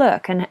to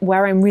look, and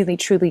where I'm really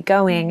truly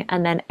going.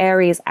 And then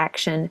Aries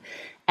action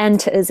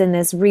enters in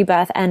this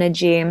rebirth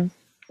energy. And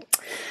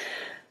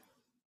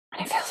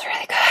it feels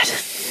really good.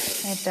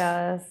 It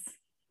does.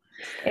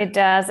 It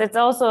does. It's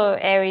also,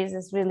 Aries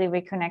is really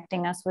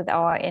reconnecting us with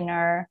our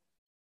inner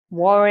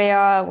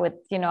warrior, with,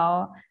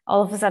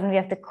 all of a sudden we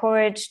have the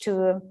courage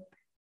to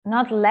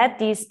not let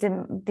these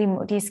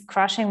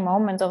crushing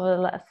moments over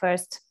the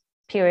first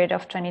period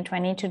of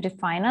 2020 to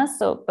define us,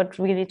 but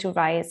really to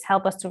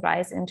help us to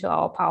rise into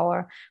our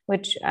power,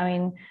 which, I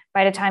mean,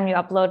 by the time you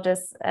upload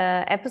this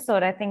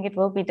episode, I think it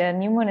will be the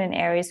new moon in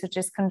Aries, which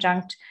is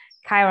conjunct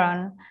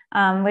Chiron,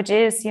 which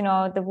is,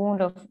 the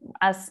wound of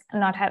us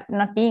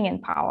not being in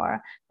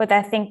power. But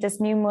I think this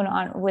new moon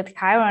with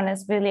Chiron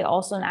is really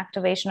also an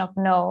activation of,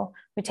 no,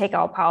 we take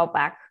our power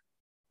back.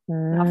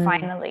 Now,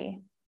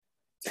 finally.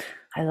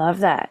 I love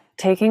that.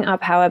 Taking our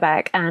power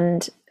back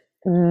and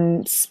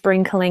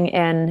sprinkling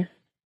in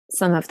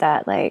some of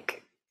that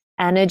like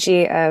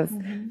energy of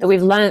that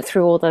we've learned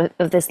through all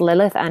of this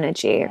Lilith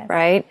energy,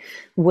 right?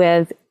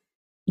 With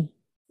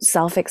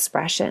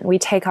self-expression. We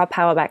take our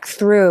power back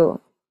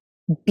through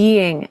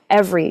being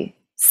every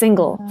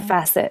single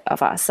facet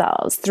of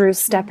ourselves, through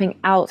stepping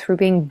out, through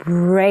being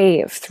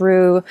brave,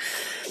 through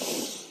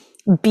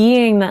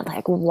being that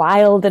like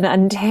wild and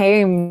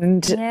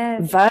untamed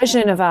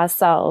version of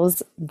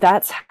ourselves.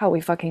 That's how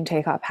we fucking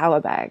take our power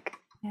back.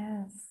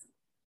 Yes.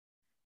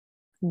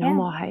 No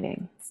more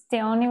hiding. It's the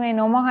only way.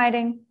 No more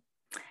hiding.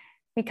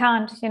 We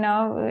can't,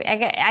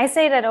 I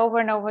say that over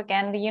and over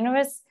again. The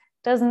universe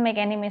doesn't make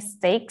any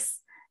mistakes.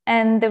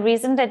 And the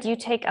reason that you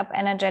take up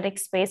energetic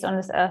space on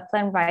this earth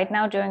plane right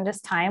now during this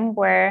time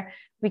where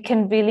we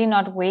can really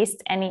not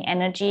waste any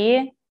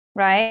energy,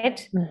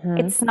 right?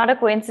 It's not a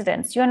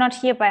coincidence. You're not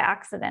here by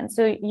accident.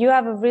 So you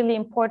have a really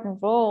important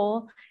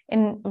role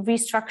in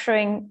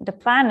restructuring the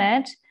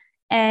planet.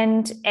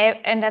 And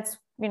that's,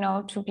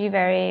 to be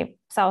very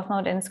South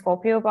Node in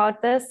Scorpio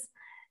about this,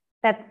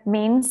 that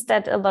means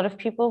that a lot of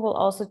people will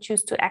also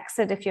choose to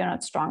exit if you're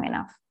not strong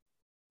enough.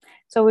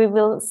 So we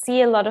will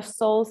see a lot of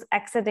souls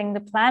exiting the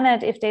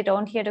planet if they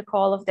don't hear the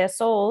call of their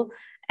soul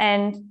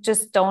and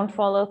just don't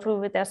follow through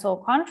with their soul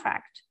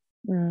contract.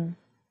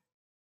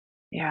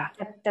 Yeah.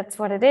 That's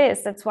what it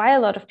is. That's why a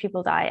lot of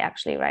people die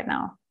actually right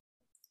now.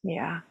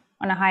 Yeah.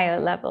 On a higher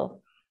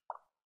level.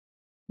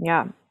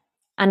 Yeah.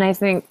 And I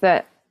think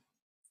that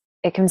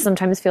it can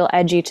sometimes feel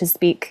edgy to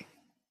speak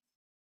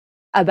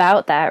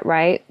about that,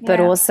 right? Yeah. But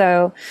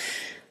also,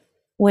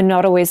 we're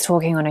not always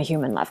talking on a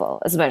human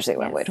level, especially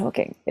when we're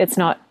talking. It's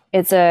not,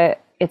 it's a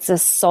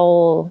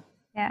soul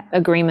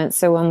agreement.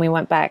 So when we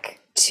went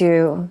back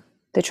to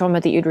the trauma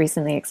that you'd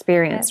recently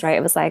experienced, right?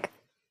 It was like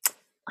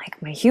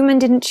my human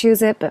didn't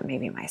choose it, but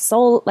maybe my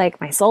soul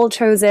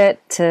chose it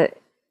to,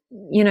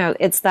 you know,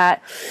 it's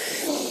that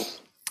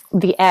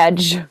the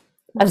edge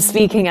of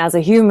speaking as a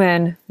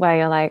human where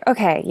you're like,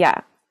 okay,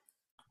 yeah,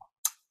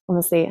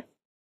 honestly,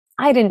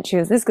 I didn't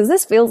choose this because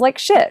this feels like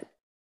shit.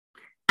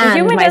 The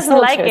human doesn't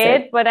like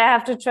it, but I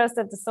have to trust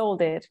that the soul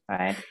did,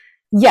 right?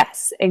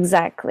 Yes,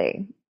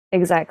 exactly.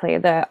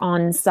 That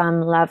on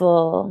some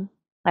level,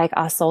 like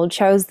our soul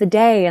chose the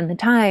day and the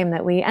time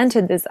that we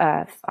entered this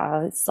earth.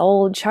 Our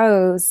soul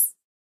chose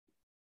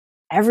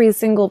every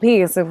single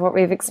piece of what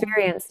we've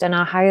experienced, and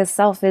our highest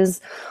self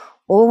is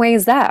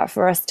always there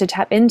for us to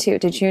tap into,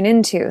 to tune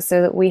into,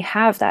 so that we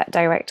have that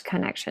direct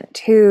connection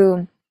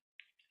to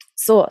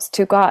source,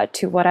 to God,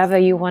 to whatever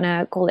you want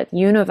to call it,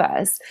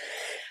 universe.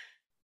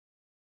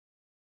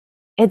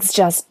 It's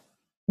just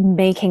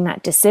making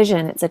that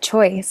decision. It's a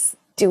choice.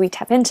 Do we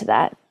tap into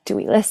that? Do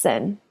we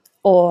listen?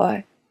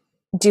 Or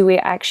do we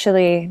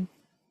actually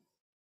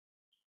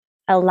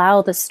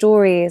allow the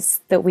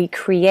stories that we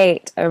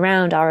create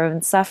around our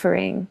own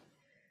suffering,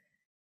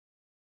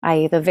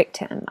 i.e. the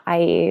victim,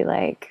 i.e.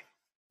 like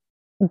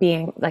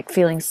being like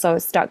feeling so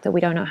stuck that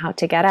we don't know how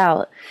to get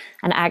out,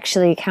 and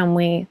actually can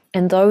we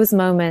in those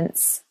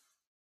moments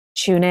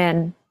tune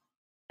in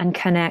and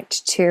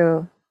connect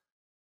to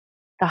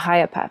the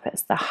higher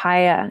purpose, the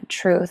higher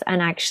truth,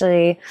 and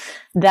actually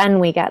then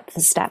we get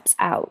the steps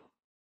out.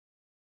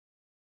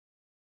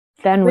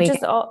 Then which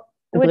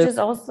is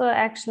also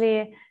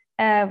actually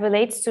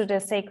relates to the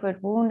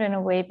sacred wound in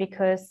a way,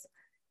 because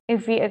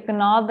if we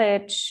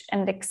acknowledge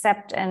and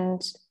accept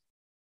and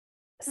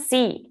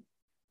see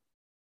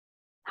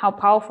how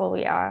powerful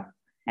we are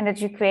and that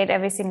you create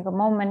every single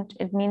moment,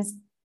 it means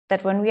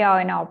that when we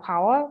are in our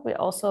power, we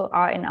also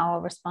are in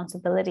our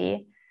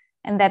responsibility.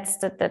 And that's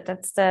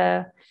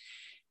the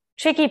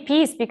tricky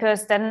piece,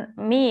 because then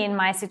me in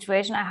my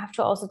situation, I have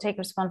to also take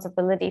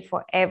responsibility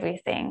for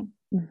everything,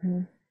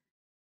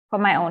 for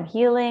my own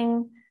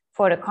healing,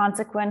 for the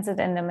consequences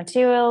in the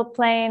material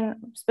plane,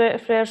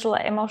 spiritual,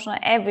 emotional,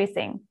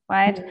 everything,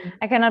 right?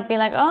 I cannot be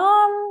like,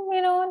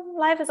 you know,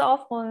 life is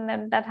awful and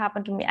then that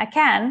happened to me. I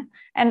can.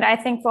 And I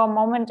think for a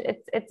moment,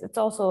 it's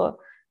also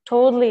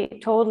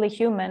totally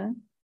human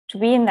to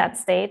be in that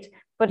state.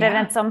 But then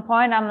at some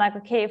point, I'm like,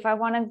 okay, if I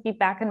want to be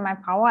back in my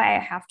power, I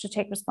have to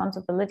take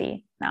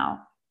responsibility now.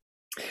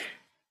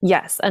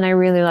 Yes. And I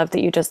really love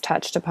that you just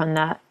touched upon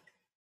that,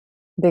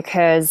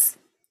 because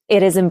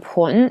it is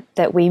important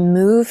that we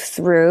move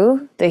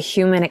through the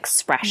human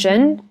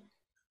expression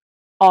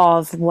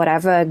of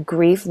whatever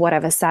grief,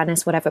 whatever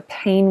sadness, whatever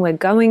pain we're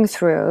going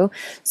through,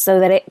 so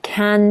that it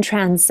can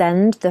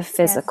transcend the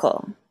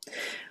physical,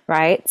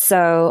 right?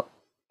 So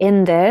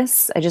in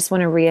this, I just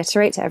want to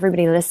reiterate to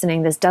everybody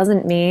listening, this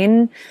doesn't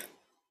mean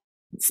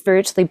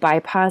spiritually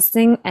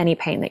bypassing any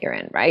pain that you're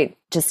in, right?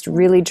 Just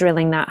really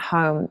drilling that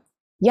home.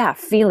 Yeah,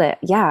 feel it.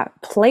 Yeah,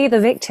 play the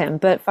victim.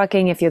 But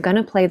fucking, if you're going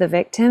to play the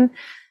victim,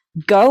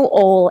 go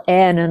all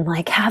in and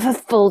like have a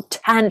full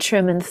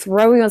tantrum and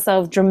throw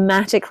yourself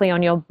dramatically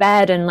on your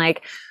bed and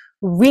like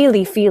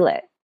really feel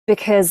it,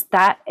 because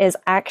that is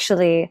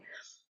actually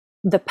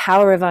the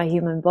power of our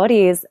human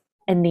bodies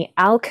and the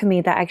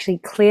alchemy that actually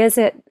clears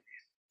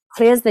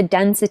the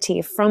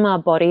density from our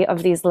body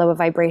of these lower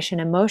vibration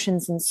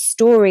emotions and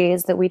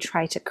stories that we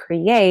try to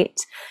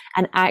create,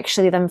 and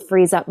actually then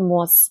frees up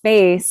more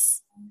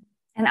space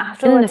and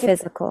afterwards in the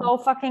physical. So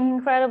fucking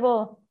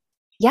incredible.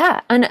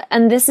 Yeah.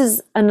 And this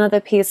is another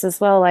piece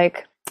as well,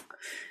 like,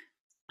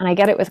 and I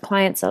get it with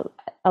clients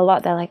a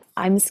lot. They're like,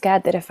 I'm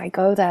scared that if I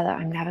go there, that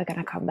I'm never going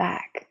to come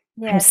back.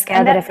 Yes. I'm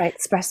scared that if I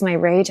express my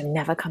rage, I'm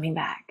never coming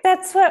back.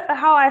 That's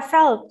how I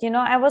felt. You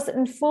know, I was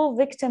in full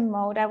victim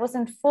mode. I was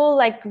in full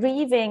like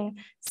grieving,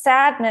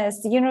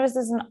 sadness. The universe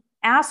is an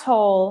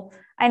asshole.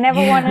 I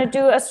never want to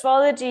do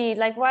astrology.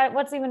 Like,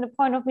 what's even the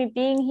point of me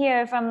being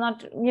here if I'm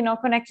not, you know,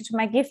 connected to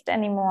my gift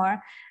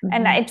anymore?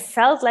 And it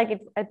felt like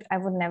I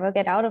would never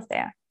get out of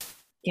there.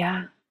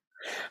 Yeah.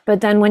 But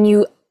then when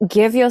you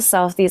give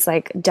yourself these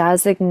like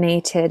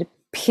designated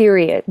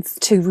periods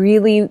to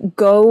really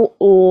go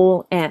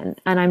all in,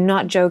 and I'm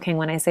not joking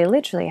when I say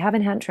literally have a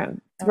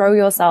tantrum, throw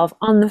yourself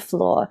on the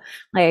floor,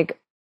 like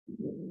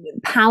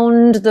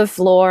pound the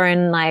floor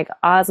and like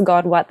ask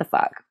God what the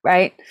fuck,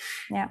 right?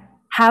 Yeah.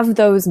 Have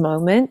those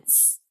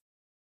moments,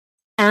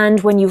 and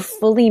when you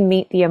fully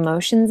meet the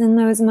emotions in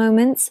those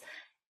moments,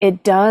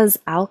 it does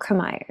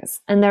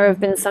alchemize. And there have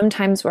been some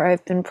times where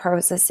I've been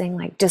processing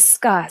like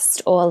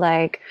disgust or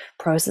like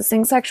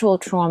processing sexual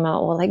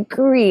trauma or like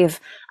grief,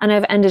 and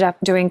I've ended up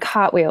doing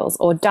cartwheels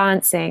or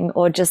dancing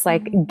or just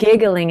like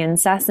giggling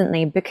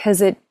incessantly,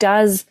 because it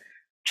does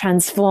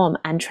transform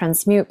and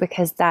transmute,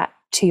 because that,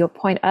 to your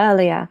point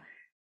earlier,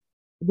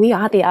 we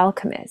are the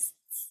alchemists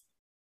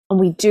and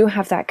we do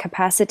have that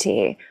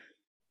capacity.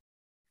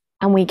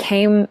 And we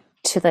came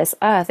to this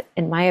earth,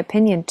 in my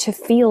opinion, to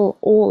feel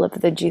all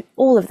of the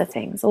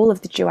things, all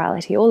of the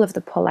duality, all of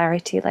the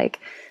polarity, like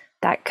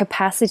that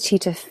capacity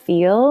to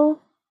feel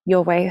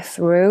your way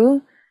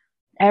through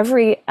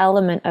every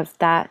element of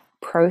that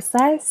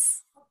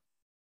process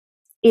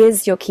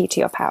is your key to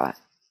your power.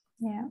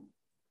 Yeah.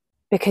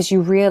 Because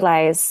you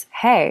realize,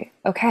 hey,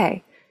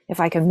 okay, if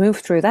I can move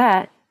through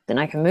that, then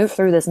I can move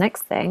through this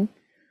next thing.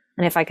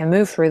 And if I can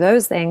move through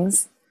those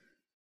things,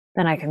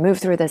 then I can move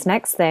through this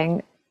next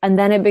thing. And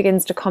then it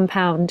begins to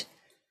compound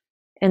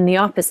in the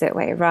opposite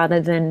way, rather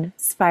than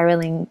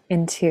spiraling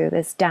into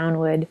this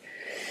downward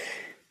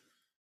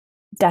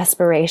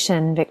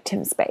desperation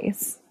victim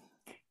space.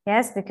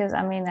 Yes, because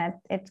I mean,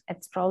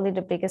 it's probably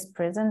the biggest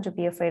prison, to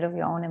be afraid of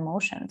your own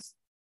emotions.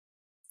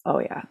 Oh,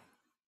 yeah.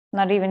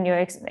 Not even your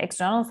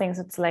external things.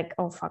 It's like,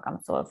 oh, fuck, I'm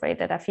so afraid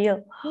that I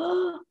feel.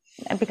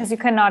 Because you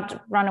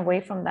cannot run away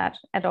from that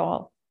at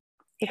all.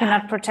 You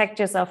cannot protect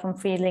yourself from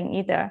feeling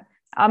either.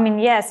 I mean,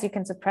 yes, you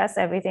can suppress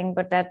everything,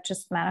 but that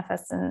just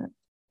manifests in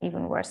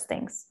even worse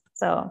things.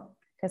 So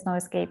there's no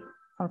escape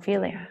from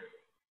feeling.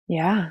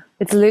 Yeah.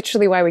 It's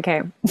literally why we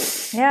came.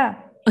 Yeah.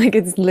 Like,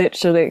 it's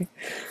literally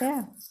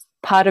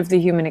part of the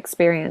human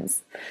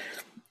experience.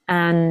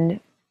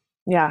 And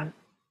yeah,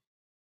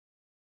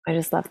 I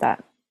just love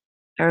that.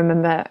 I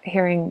remember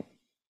hearing,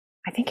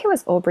 I think it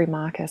was Aubrey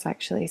Marcus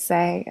actually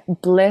say,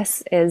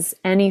 bliss is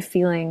any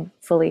feeling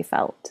fully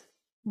felt.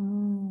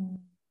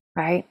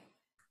 Right?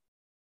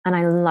 And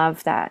I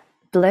love that.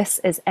 Bliss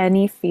is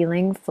any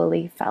feeling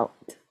fully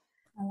felt.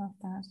 I love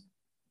that.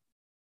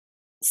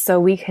 So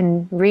we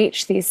can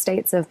reach these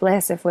states of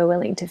bliss if we're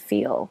willing to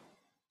feel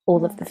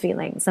all of the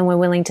feelings, and we're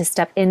willing to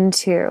step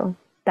into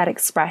that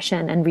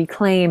expression and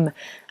reclaim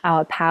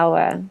our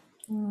power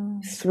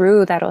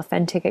through that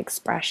authentic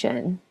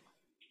expression.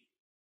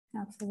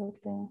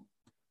 Absolutely.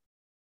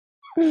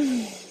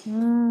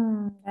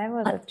 That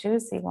was a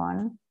juicy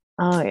one.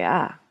 Oh,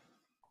 yeah.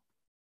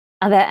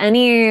 Are there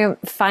any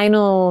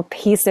final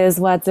pieces,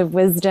 words of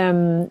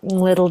wisdom,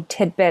 little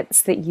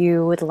tidbits that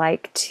you would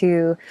like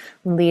to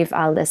leave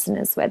our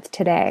listeners with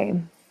today?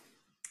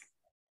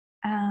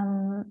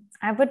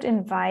 I would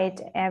invite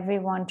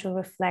everyone to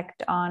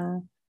reflect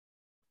on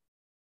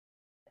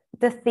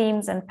the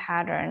themes and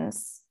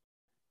patterns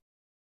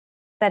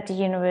that the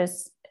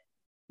universe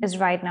is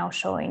right now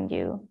showing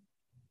you.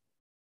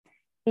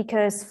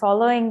 Because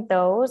following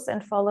those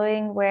and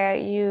following where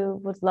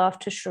you would love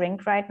to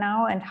shrink right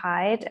now and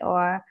hide,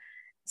 or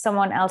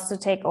someone else to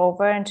take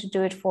over and to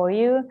do it for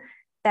you,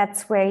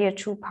 that's where your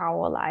true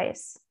power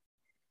lies.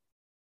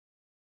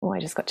 Oh, I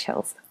just got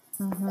chills.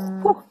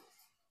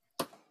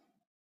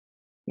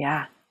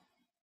 Yeah.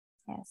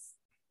 Yes.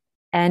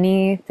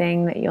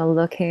 Anything that you're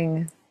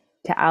looking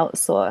to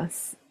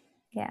outsource,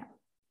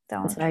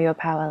 that's where your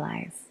power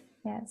lies.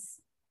 Yes.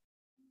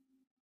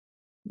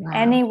 Wow.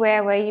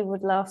 Anywhere where you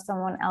would love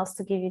someone else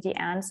to give you the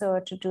answer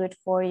or to do it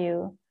for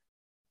you,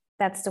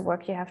 that's the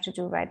work you have to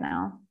do right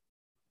now.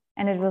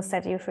 And it will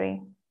set you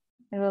free.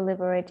 It will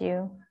liberate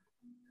you.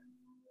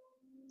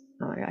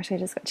 Oh my gosh, I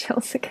just got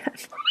chills again.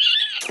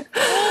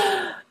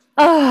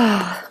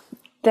 Oh,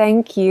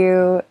 thank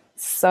you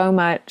so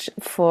much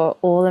for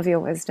all of your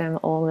wisdom,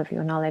 all of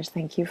your knowledge.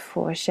 Thank you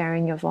for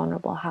sharing your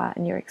vulnerable heart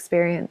and your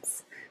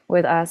experience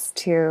with us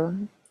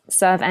to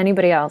serve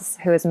anybody else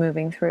who is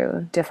moving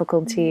through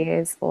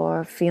difficulties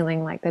or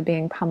feeling like they're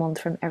being pummeled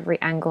from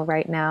every angle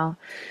right now.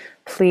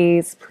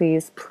 Please,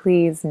 please,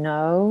 please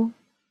know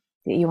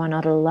that you are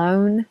not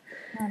alone.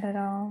 Not at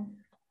all.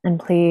 And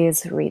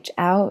please reach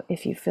out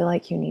if you feel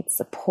like you need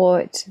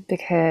support,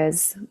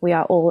 because we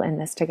are all in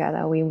this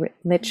together. We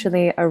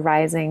literally are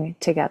rising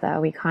together.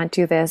 We can't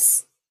do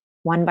this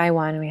one by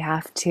one. We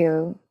have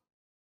to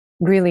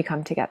really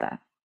come together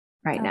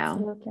right now.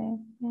 Absolutely.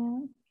 Yeah.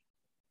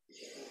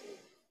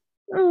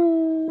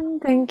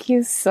 Thank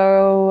you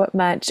so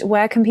much.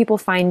 Where can people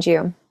find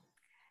you?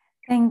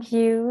 Thank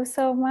you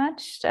so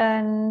much.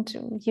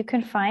 And you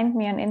can find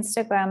me on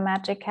Instagram,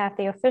 Magic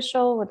Kathi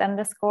Official with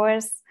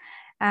underscores.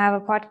 I have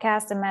a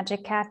podcast, the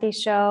Magic Kathi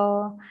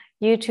Show,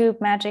 YouTube,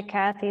 Magic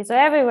Kathi. So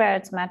everywhere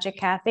it's Magic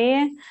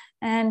Kathi.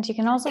 And you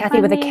can also Kathi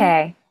find with me, a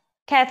K.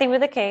 Kathi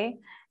with a K,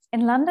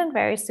 in London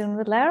very soon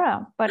with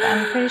Lara. But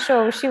I'm pretty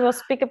sure she will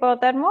speak about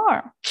that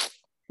more.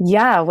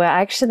 Yeah, we're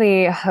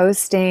actually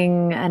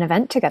hosting an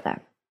event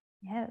together.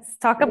 Yes,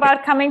 talk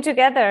about coming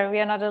together. We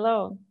are not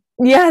alone.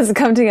 Yes,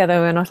 come together.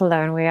 We're not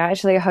alone. We are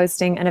actually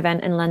hosting an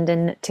event in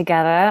London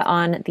together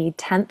on the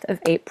 10th of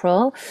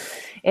April.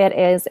 It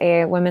is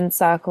a women's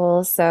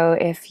circle. So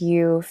if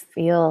you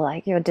feel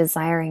like you're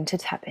desiring to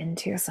tap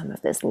into some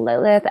of this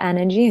Lilith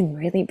energy and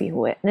really be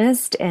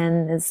witnessed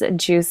in this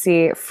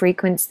juicy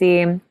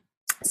frequency,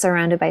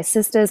 surrounded by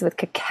sisters with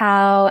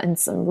cacao and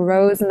some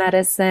rose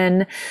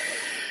medicine,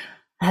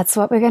 That's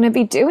what we're going to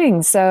be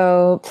doing.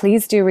 So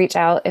please do reach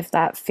out if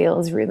that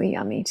feels really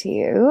yummy to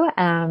you.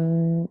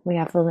 We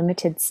have a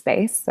limited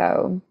space,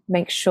 so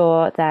make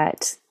sure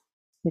that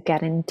you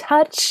get in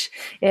touch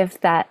if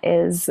that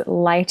is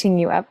lighting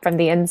you up from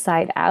the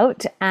inside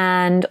out.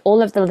 And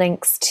all of the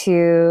links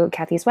to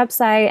Kathi's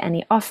website,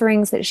 any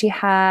offerings that she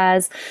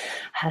has,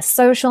 her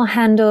social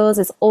handles,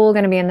 is all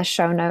going to be in the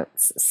show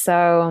notes.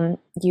 So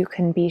you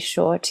can be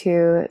sure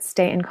to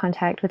stay in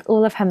contact with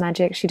all of her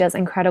magic. She does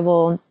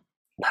incredible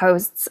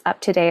posts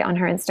up to date on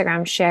her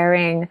Instagram,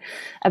 sharing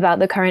about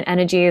the current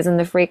energies and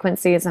the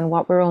frequencies and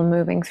what we're all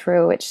moving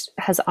through, which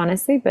has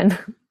honestly been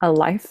a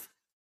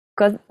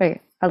lifesaver,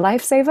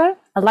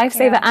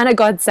 and a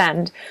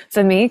godsend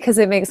for me, because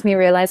it makes me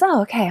realize,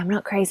 oh, okay, I'm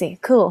not crazy.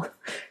 Cool.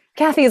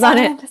 Kathi's on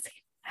it.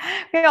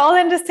 We're all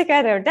in this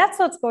together. That's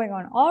what's going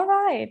on. All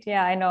right.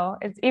 Yeah, I know.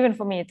 It's even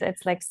for me,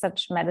 it's like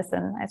such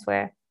medicine, I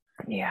swear.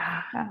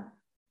 Yeah.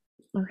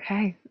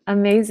 Okay.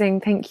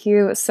 Amazing. Thank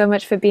you so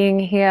much for being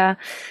here.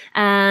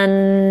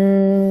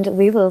 And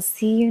we will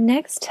see you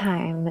next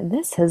time.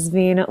 This has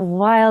been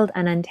Wild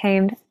and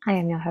Untamed. I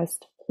am your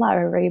host,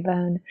 Lara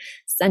Rayburn,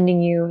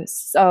 sending you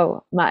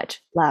so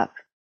much love.